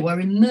down here, we're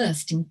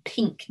immersed in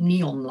pink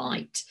neon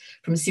light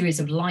from a series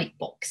of light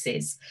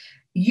boxes.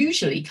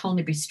 Usually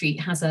Carnaby Street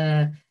has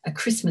a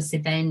Christmas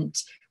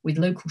event with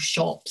local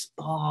shops,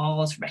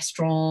 bars,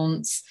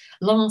 restaurants.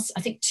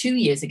 I think 2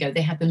 years ago,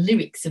 they had the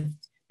lyrics of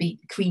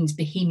Queen's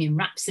Bohemian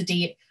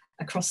Rhapsody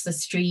across the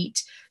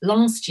street.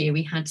 Last year,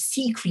 we had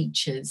sea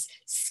creatures,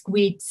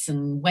 squids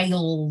and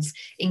whales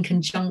in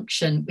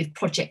conjunction with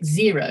Project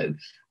Zero,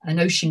 an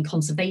ocean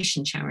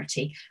conservation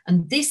charity.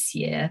 And this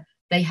year,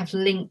 they have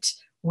linked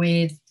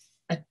with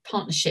a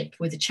partnership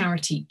with the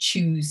charity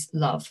Choose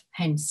Love,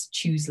 hence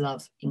Choose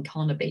Love in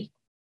Carnaby.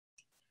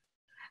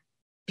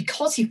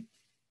 Because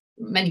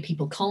many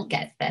people can't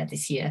get there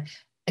this year,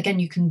 again,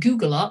 you can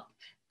Google up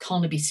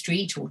Carnaby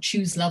Street or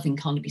Choose Love in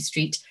Carnaby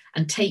Street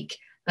and take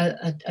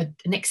an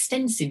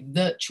extensive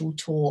virtual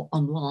tour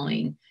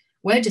online.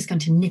 We're just going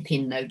to nip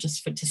in though,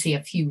 just to see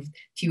a few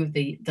of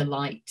the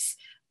lights.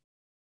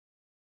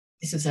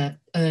 This was an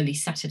early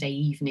Saturday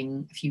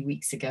evening a few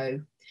weeks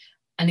ago.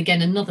 And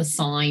again, another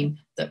sign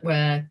that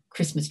we're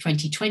Christmas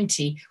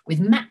 2020 with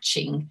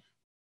matching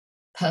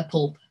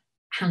purple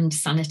hand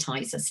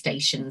sanitizer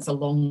stations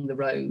along the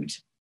road.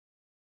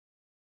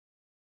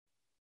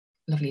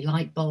 Lovely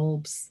light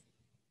bulbs.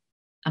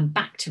 And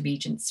back to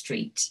Regent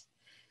Street.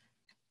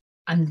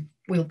 And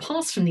we'll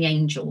pass from the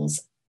Angels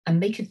and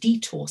make a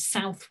detour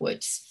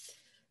southwards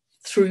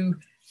through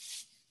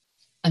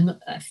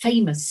a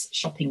famous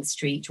shopping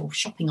street or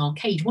shopping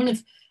arcade, one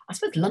of, I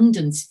suppose,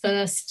 London's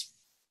first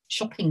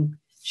shopping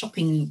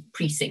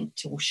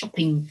precinct or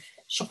shopping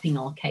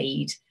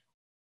arcade.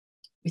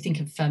 We think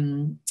of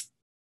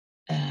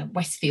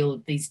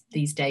Westfield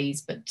these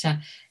days, but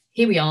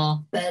here we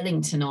are,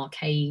 Burlington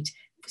Arcade,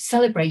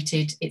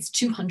 celebrated its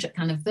 200th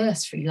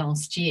anniversary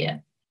last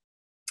year.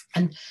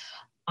 And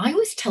I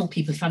always tell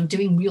people if I'm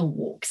doing real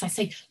walks, I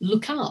say,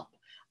 look up.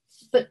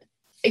 But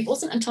it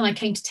wasn't until I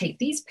came to take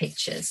these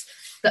pictures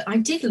that I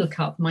did look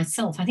up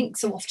myself. I think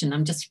so often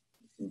I'm just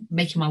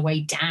making my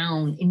way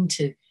down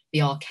into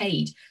the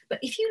arcade. But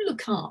if you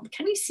look up,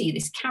 can you see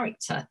this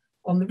character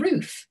on the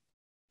roof?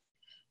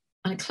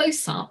 And a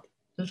close up,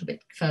 a little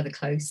bit further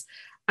close.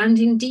 And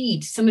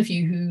indeed, some of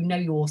you who know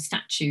your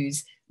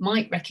statues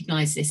might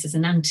recognise this as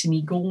an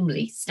Anthony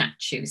Gormley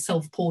statue,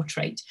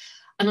 self-portrait.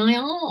 And I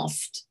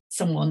asked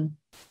someone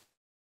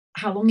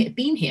how long it had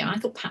been here. I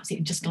thought perhaps it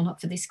had just gone up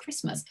for this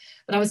Christmas,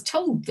 but I was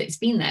told that it's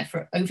been there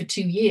for over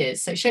 2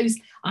 years. So it shows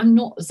I'm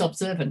not as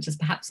observant as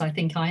perhaps I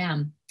think I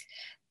am.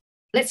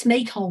 Let's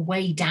make our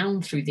way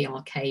down through the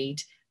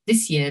arcade.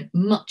 This year,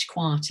 much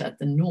quieter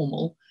than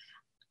normal.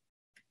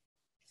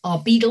 Our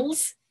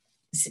beadles,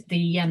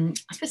 the I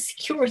suppose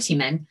security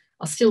men,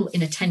 are still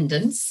in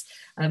attendance.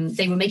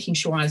 They were making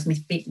sure I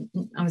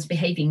was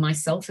behaving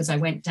myself as I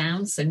went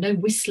down, so no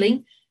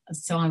whistling.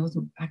 So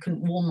I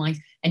couldn't warn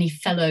any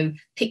fellow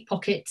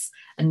pickpockets,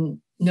 and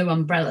no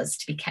umbrellas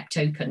to be kept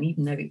open,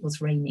 even though it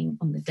was raining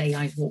on the day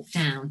I walked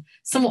down.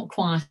 Somewhat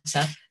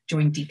quieter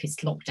during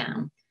deepest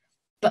lockdown.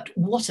 But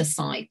what a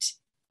sight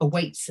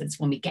awaits us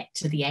when we get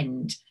to the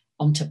end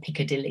onto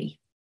Piccadilly.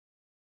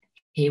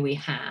 Here we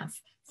have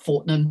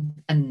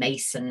Fortnum and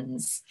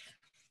Mason's.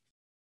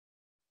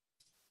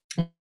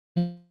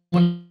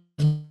 One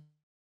of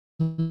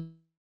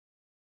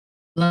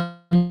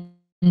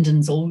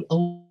London's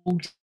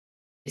old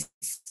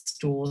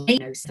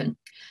stores. And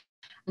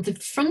the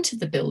front of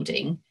the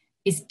building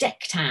is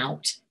decked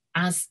out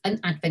as an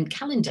advent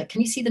calendar.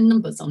 Can you see the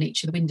numbers on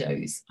each of the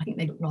windows? I think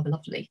they look rather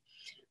lovely.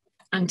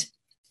 And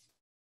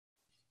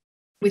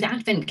with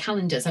advent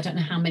calendars, I don't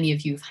know how many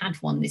of you have had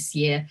one this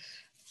year,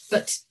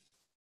 but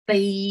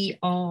they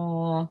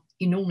are,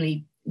 you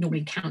normally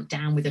count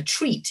down with a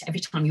treat every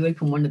time you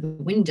open one of the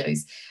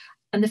windows.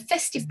 And the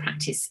festive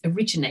practice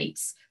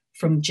originates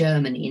from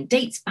Germany and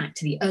dates back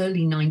to the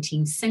early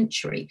 19th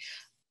century.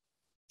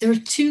 There are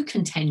two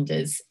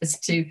contenders as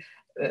to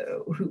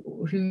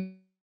who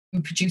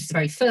produced the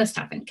very first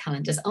advent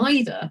calendars.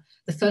 Either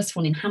the first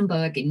one in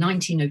Hamburg in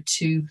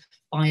 1902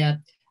 by a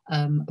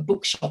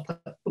bookshop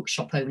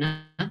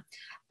owner.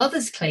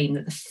 Others claim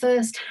that the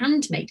first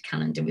handmade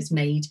calendar was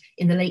made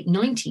in the late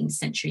 19th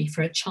century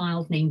for a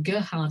child named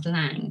Gerhard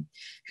Lang,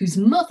 whose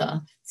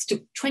mother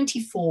stuck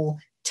 24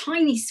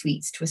 tiny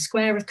sweets to a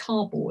square of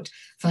cardboard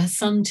for her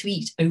son to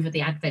eat over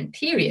the Advent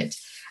period.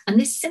 And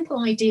this simple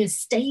idea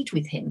stayed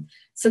with him,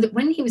 so that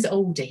when he was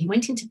older, he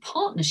went into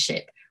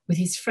partnership with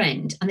his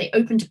friend and they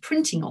opened a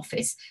printing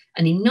office.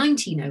 And in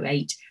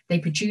 1908, they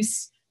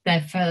produced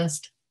their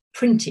first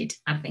printed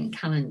Advent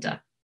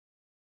calendar.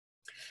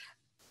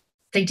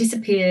 They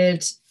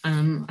disappeared,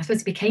 I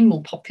suppose it became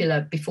more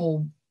popular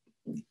before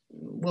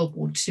World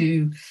War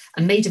II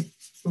and made a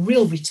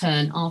real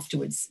return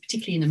afterwards,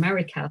 particularly in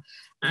America.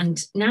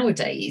 And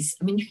nowadays,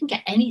 I mean, you can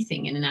get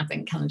anything in an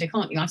advent calendar,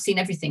 can't you? I've seen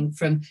everything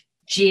from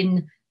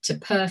gin to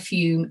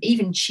perfume,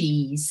 even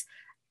cheese,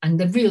 and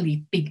they're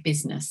really big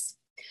business.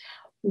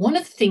 One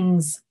of the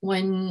things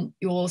when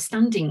you're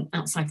standing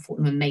outside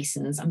Fortnum and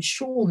Mason's, I'm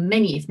sure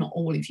many, if not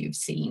all of you have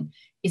seen,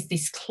 is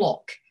this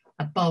clock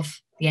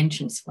above the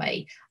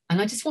entranceway.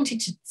 And I just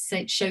wanted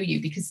to show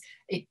you because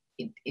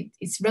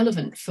it's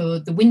relevant for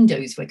the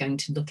windows we're going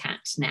to look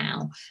at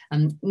now.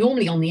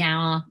 Normally on the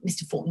hour,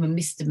 Mr. Fortnum and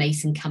Mr.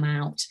 Mason come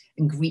out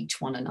and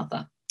greet one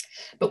another.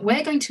 But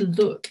we're going to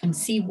look and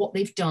see what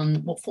they've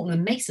done, what Fortnum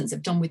and Masons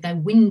have done with their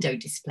window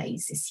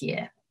displays this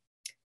year.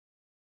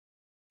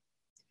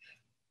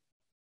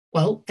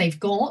 Well, they've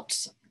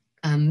got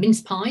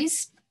mince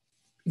pies.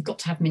 You've got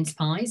to have mince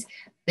pies.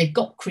 They've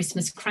got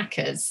Christmas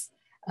crackers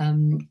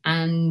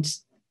and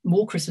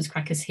more Christmas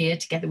crackers here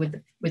together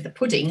with the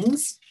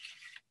puddings.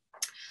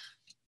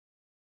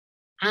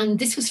 And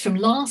this was from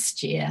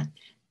last year.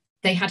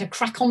 They had a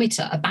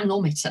crackometer, a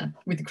bangometer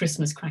with the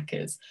Christmas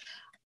crackers.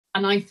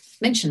 And I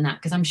mentioned that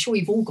because I'm sure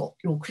you've all got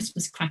your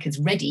Christmas crackers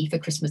ready for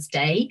Christmas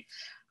Day.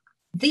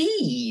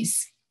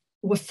 These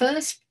were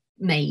first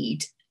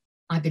made,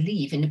 I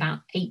believe, in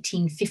about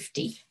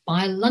 1850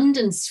 by a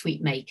London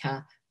sweet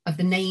maker of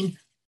the name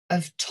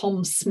of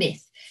Tom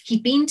Smith.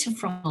 He'd been to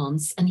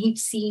France and he'd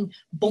seen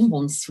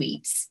bonbon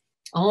sweets,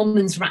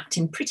 almonds wrapped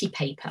in pretty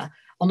paper,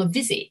 on a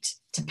visit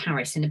to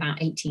Paris in about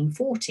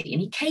 1840.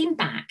 And he came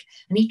back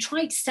and he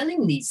tried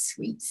selling these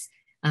sweets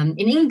in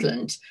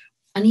England.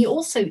 And he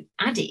also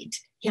added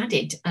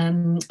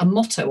a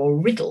motto or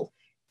riddle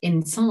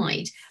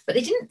inside, but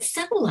they didn't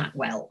sell that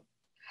well.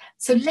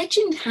 So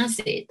legend has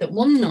it that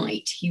one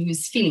night he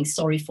was feeling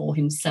sorry for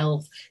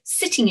himself,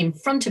 sitting in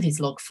front of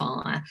his log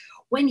fire,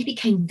 when he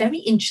became very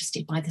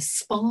interested by the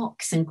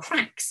sparks and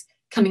cracks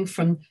coming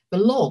from the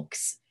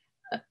logs.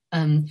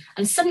 And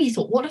suddenly he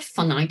thought, what a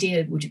fun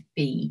idea would it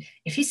be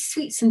if his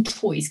sweets and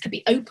toys could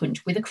be opened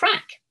with a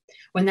crack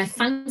when their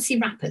fancy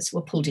wrappers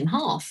were pulled in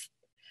half.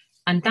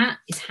 And that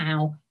is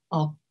how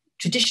our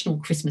traditional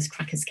Christmas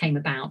crackers came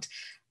about.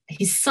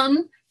 His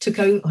sons took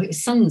over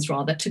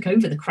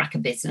the cracker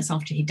business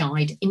after he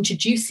died,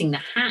 introducing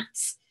the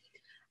hats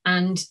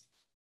and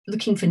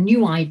looking for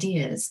new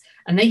ideas.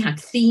 And they had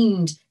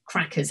themed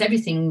crackers,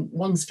 everything,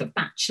 ones for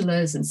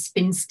bachelors and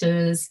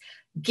spinsters,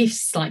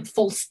 gifts like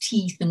false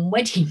teeth and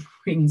wedding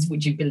rings,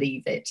 would you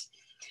believe it?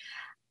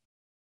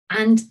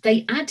 And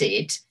they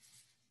added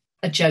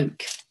a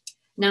joke.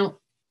 Now,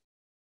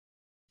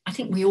 I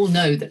think we all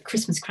know that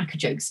Christmas cracker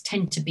jokes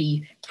tend to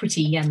be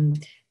pretty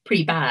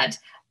bad,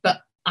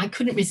 but I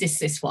couldn't resist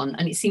this one,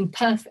 and it seemed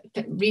perfect,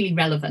 really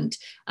relevant.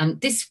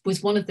 This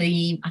was one of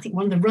the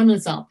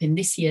runners-up in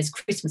this year's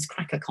Christmas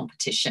cracker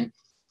competition.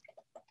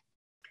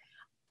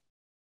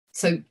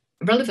 So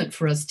relevant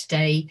for us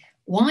today.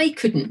 Why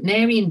couldn't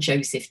Mary and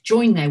Joseph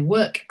join their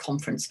work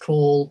conference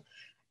call?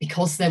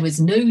 Because there was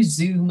no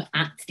Zoom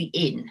at the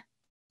inn.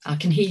 I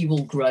can hear you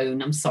all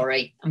groan. I'm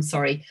sorry.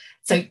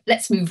 So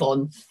let's move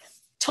on.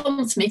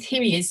 Tom Smith,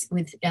 here he is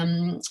with,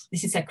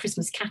 this is their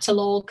Christmas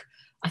catalogue,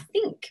 I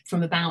think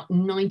from about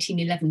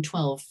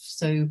 1911-12.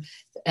 So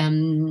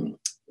by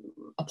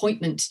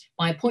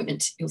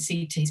appointment, you'll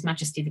see, to His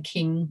Majesty the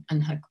King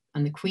and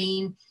the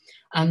Queen,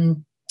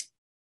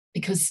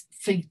 because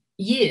for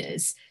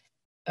years,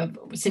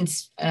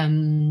 since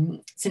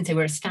they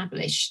were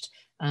established,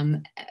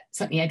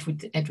 certainly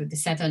Edward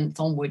VII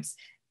onwards,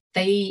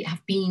 they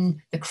have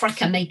been the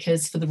cracker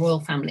makers for the royal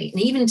family.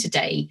 And even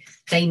today,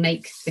 they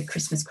make the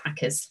Christmas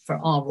crackers for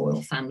our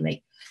royal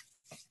family.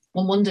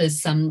 One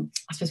wonders, I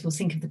suppose we'll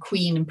think of the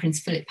Queen and Prince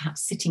Philip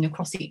perhaps sitting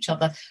across each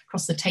other,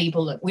 across the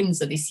table at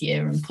Windsor this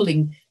year and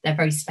pulling their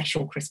very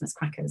special Christmas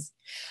crackers.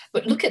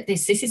 But look at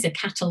this. This is a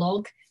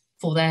catalogue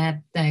for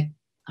their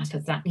I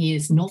suppose, that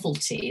year's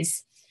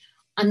novelties.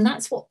 And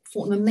that's what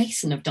Fortnum and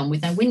Mason have done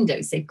with their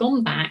windows. They've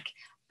gone back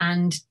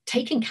and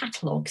taken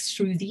catalogues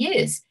through the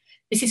years.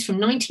 This is from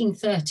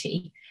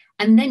 1930,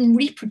 and then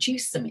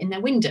reproduced them in their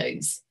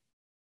windows.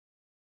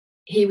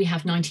 Here we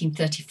have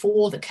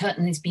 1934, the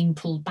curtain is being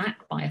pulled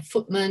back by a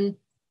footman,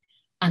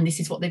 and this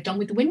is what they've done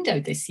with the window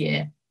this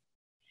year.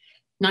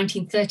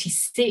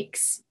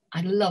 1936, I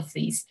love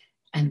these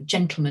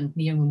gentlemen,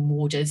 the Yeoman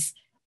Warders.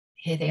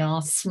 Here they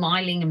are,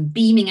 smiling and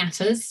beaming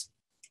at us.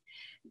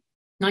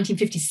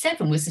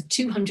 1957 was the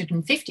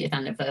 250th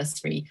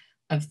anniversary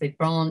of the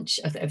branch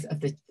of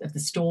the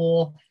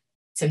store.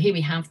 So here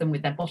we have them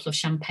with their bottle of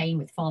champagne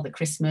with Father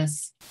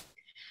Christmas.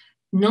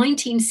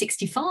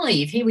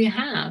 1965, here we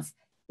have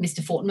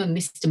Mr. Fortnum and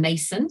Mr.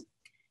 Mason.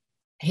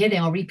 Here they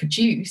are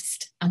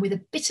reproduced, and with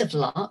a bit of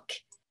luck,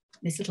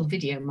 this little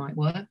video might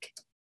work.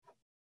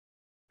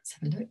 Let's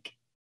have a look.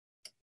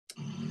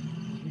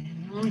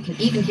 You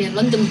can even hear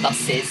London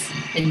buses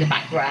in the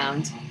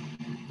background.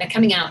 They're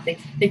coming out.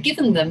 They've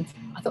given them,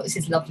 I thought this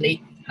is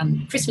lovely,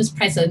 Christmas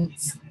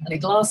presents and a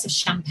glass of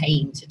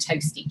champagne to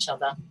toast each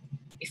other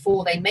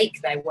before they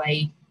make their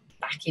way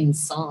back back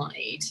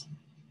inside.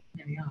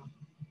 There we are.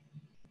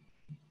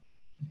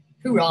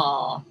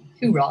 Hurrah,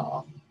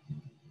 hurrah.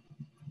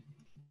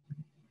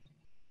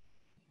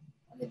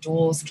 And the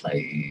doors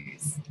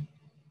close.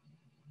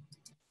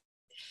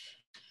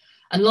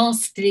 And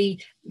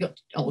lastly,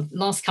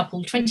 last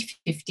couple,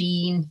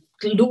 2015,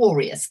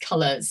 glorious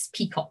colours,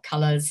 peacock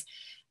colours.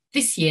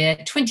 This year,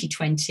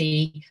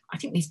 2020, I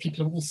think these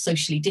people are all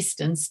socially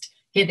distanced.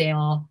 Here they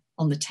are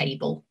on the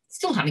table,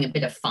 still having a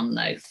bit of fun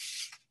though.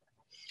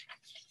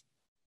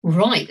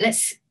 Right,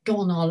 let's go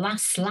on our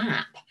last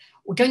lap.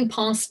 We're going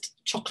past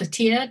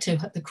Chocolatier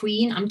to the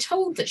Queen. I'm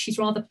told that she's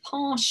rather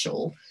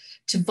partial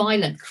to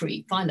violet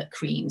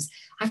creams.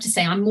 I have to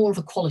say I'm more of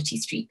a Quality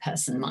Street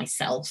person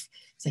myself.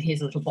 So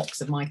here's a little box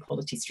of my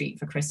Quality Street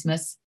for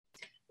Christmas.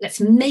 Let's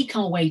make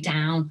our way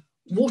down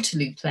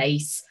Waterloo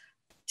Place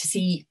to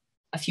see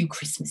a few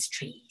Christmas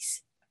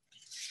trees.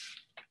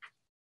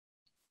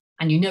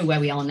 And you know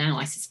where we are now,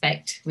 I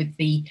suspect, with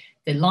the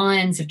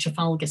lions of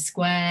Trafalgar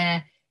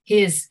Square.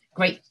 Here's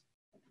great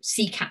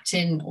sea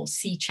captain or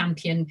sea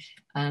champion,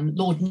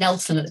 Lord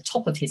Nelson at the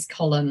top of his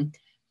column.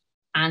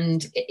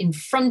 And in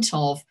front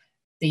of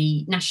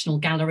the National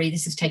Gallery,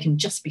 this was taken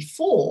just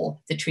before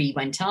the tree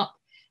went up.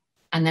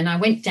 And then I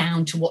went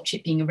down to watch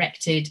it being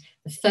erected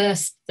the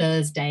first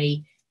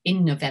Thursday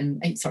in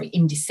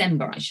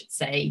December, I should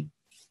say.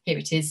 Here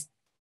it is.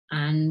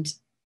 And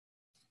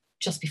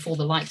just before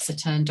the lights are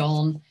turned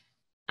on.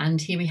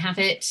 And here we have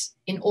it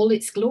in all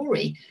its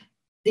glory.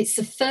 It's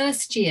the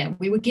first year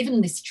we were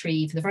given this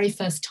tree for the very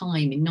first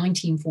time in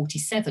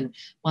 1947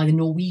 by the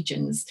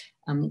Norwegians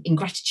in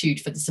gratitude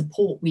for the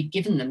support we'd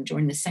given them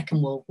during the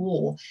Second World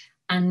War.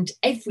 And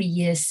every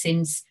year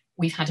since,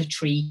 we've had a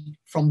tree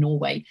from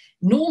Norway.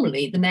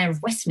 Normally, the Mayor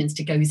of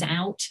Westminster goes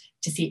out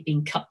to see it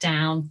being cut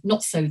down.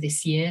 Not so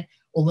this year,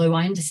 although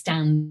I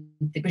understand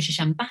the British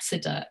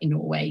ambassador in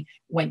Norway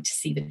went to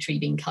see the tree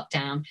being cut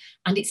down.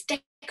 And it's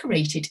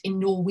decorated in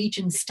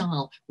Norwegian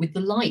style with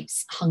the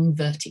lights hung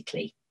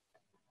vertically.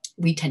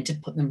 We tend to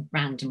put them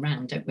round and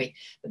round, don't we?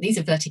 But these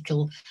are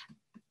vertical.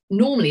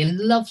 Normally a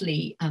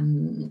lovely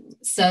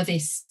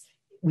service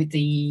with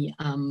the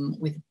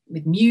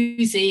with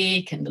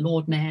music and the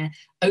Lord Mayor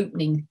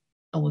opening,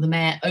 or the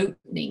Mayor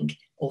opening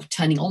or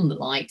turning on the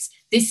lights.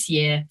 This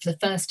year, for the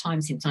first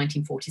time since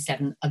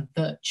 1947, a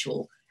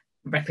virtual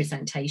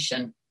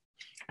representation,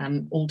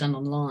 all done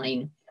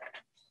online.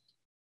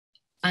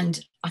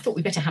 And I thought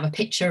we'd better have a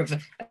picture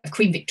of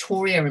Queen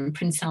Victoria and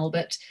Prince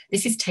Albert.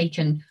 This is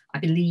taken, I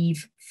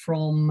believe,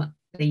 from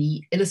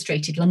the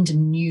Illustrated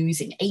London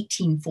News in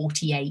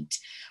 1848,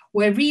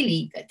 where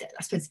really,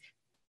 I suppose,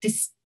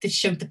 this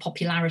showed the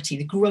popularity,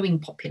 the growing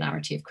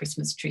popularity of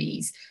Christmas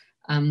trees.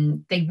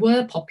 They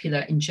were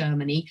popular in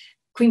Germany.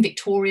 Queen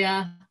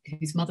Victoria,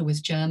 whose mother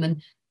was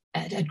German,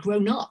 had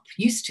grown up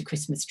used to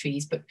Christmas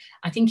trees, but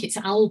I think it's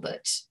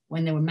Albert,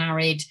 when they were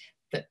married,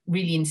 that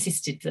really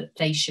insisted that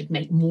they should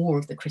make more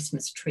of the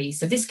Christmas tree.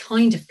 So this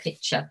kind of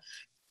picture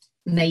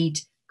made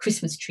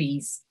Christmas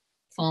trees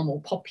far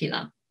more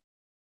popular.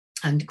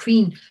 And the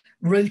Queen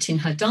wrote in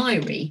her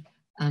diary,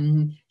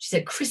 she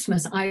said,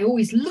 "Christmas I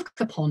always look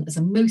upon as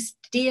a most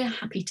dear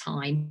happy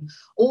time,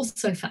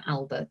 also for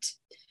Albert,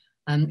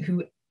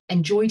 who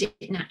enjoyed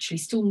it naturally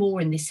still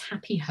more in this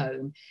happy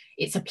home.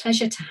 It's a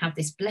pleasure to have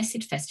this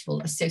blessed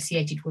festival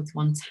associated with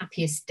one's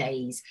happiest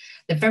days.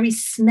 The very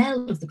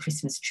smell of the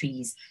Christmas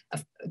trees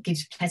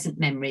gives pleasant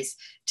memories.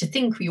 To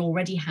think we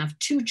already have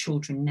 2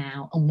 children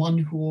now and one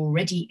who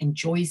already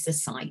enjoys the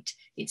sight.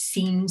 It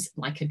seems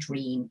like a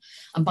dream."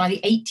 And by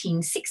the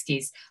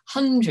 1860s,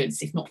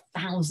 hundreds, if not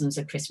thousands,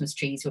 of Christmas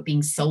trees were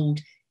being sold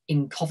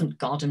in Covent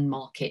Garden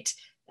Market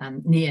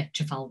near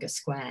Trafalgar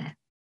Square.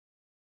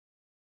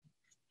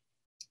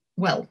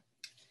 Well,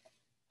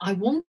 I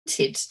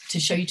wanted to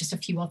show you just a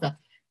few other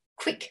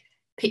quick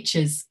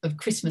pictures of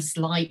Christmas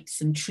lights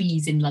and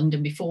trees in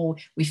London before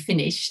we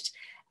finished.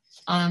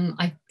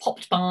 I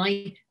popped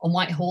by on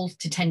Whitehall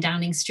to 10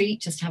 Downing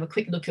Street just to have a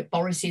quick look at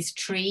Boris's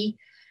tree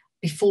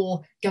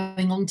before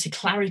going on to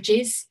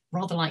Claridge's,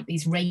 rather like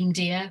these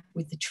reindeer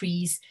with the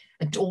trees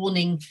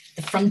adorning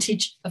the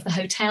frontage of the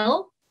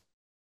hotel.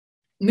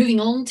 Moving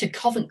on to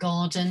Covent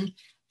Garden,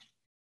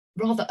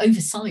 rather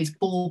oversized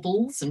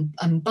baubles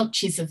and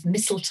bunches of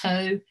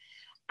mistletoe,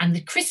 and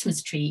the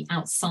Christmas tree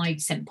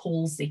outside St.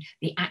 Paul's, the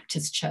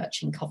Actors'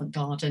 Church in Covent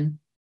Garden.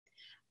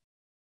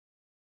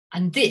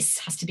 And this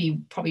has to be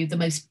probably the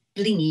most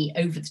blingy,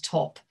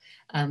 over-the-top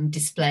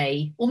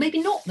display, or maybe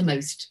not the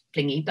most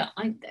blingy, but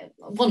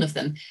one of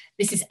them.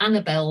 This is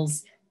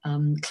Annabelle's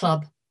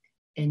club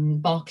in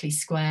Berkeley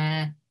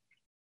Square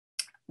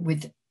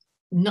with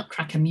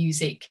nutcracker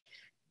music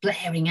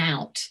blaring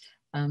out.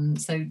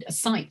 So a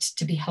sight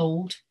to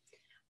behold.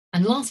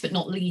 And last but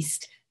not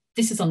least,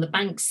 this is on the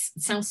banks,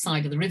 south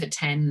side of the River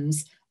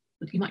Thames.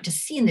 You might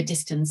just see in the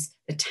distance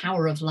the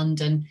Tower of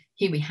London.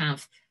 Here we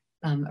have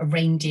a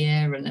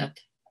reindeer and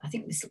I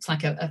think this looks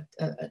like a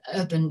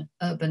urban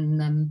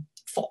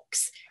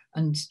fox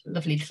and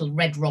lovely little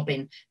red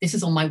robin. This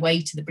is on my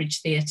way to the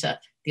Bridge Theatre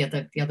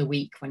the other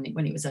week when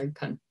it was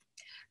open.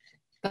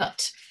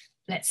 But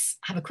let's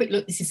have a quick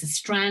look. This is the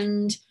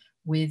Strand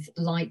with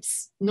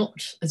lights,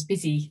 not as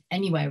busy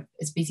anywhere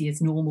as busy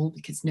as normal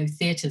because no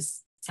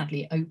theatres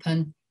sadly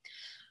open.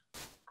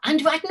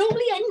 And I'd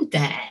normally end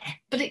there,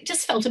 but it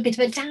just felt a bit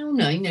of a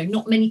downer, you know,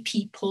 not many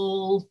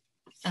people,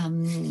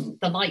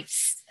 the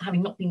lights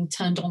having not been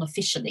turned on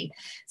officially.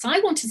 So I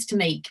want us to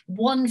make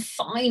one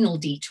final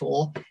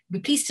detour.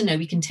 We're pleased to know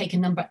we can take a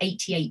number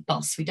 88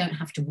 bus. We don't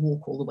have to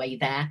walk all the way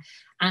there.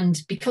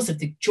 And because of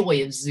the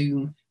joy of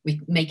Zoom,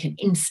 we make an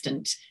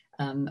instant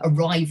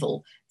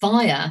arrival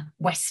via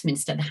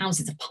Westminster, the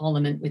Houses of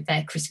Parliament with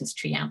their Christmas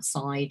tree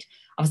outside.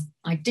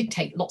 I did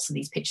take lots of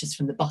these pictures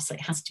from the bus,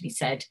 it has to be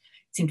said.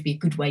 It seemed to be a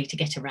good way to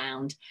get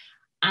around.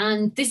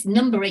 And this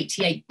number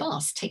 88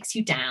 bus takes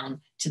you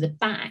down to the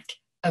back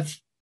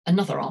of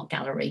another art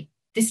gallery,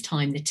 this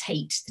time the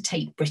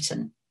Tate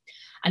Britain.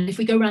 And if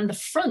we go around the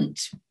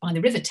front by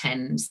the River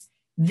Thames,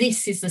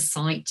 this is the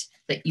site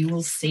that you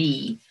will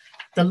see.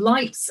 The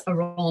lights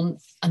are on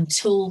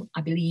until,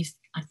 I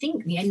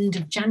think the end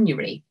of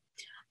January.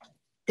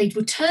 They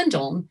were turned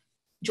on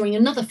during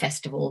another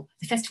festival,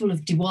 the Festival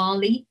of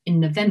Diwali in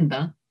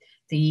November,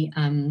 the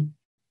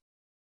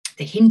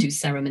Hindu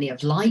ceremony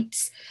of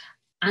lights.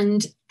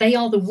 And they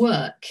are the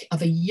work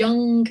of a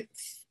young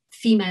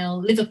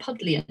female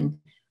Liverpudlian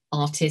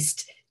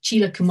artist,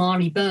 Sheila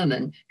Kumari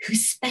Burman, who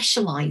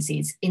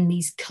specialises in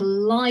these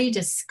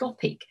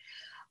kaleidoscopic,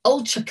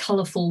 ultra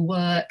colourful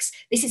works.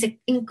 This is an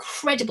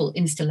incredible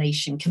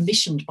installation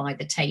commissioned by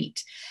the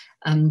Tate.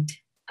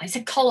 It's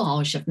a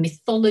collage of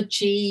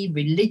mythology,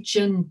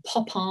 religion,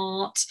 pop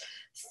art,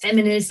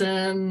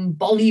 feminism,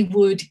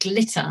 Bollywood,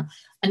 glitter.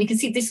 And you can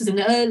see this was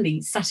an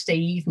early Saturday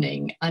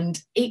evening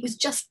and it was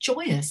just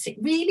joyous. It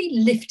really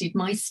lifted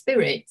my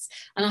spirits.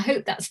 And I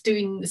hope that's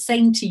doing the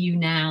same to you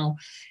now.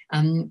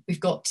 We've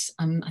got,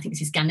 I think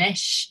this is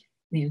Ganesh,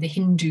 you know, the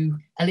Hindu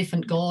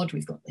elephant god.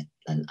 We've got,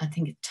 I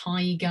think, a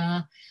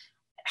tiger.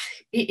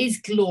 It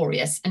is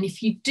glorious. And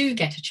if you do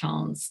get a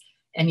chance,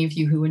 any of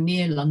you who are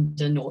near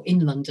London or in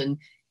London,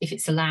 if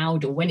it's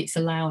allowed or when it's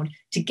allowed,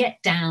 to get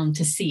down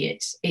to see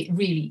it, it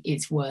really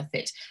is worth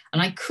it.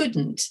 And I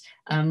couldn't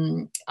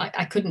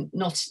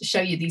not show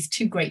you these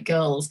two great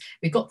girls.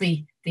 We've got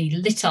the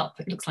lit up,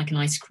 it looks like an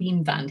ice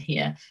cream van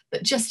here,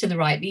 but just to the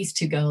right, these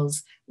two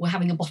girls were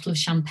having a bottle of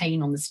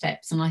champagne on the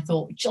steps. And I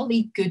thought,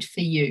 jolly good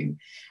for you.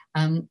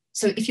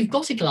 So if you've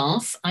got a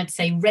glass, I'd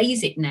say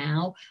raise it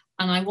now.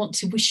 And I want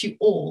to wish you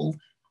all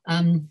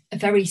a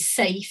very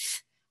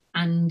safe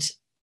and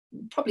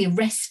probably a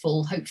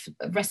restful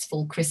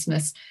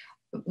Christmas,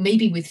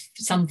 maybe with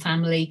some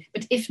family,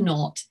 but if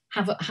not,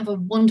 have a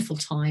wonderful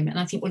time. And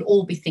I think we'll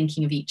all be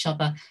thinking of each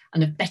other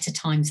and of better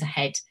times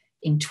ahead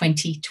in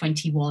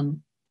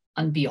 2021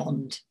 and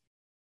beyond.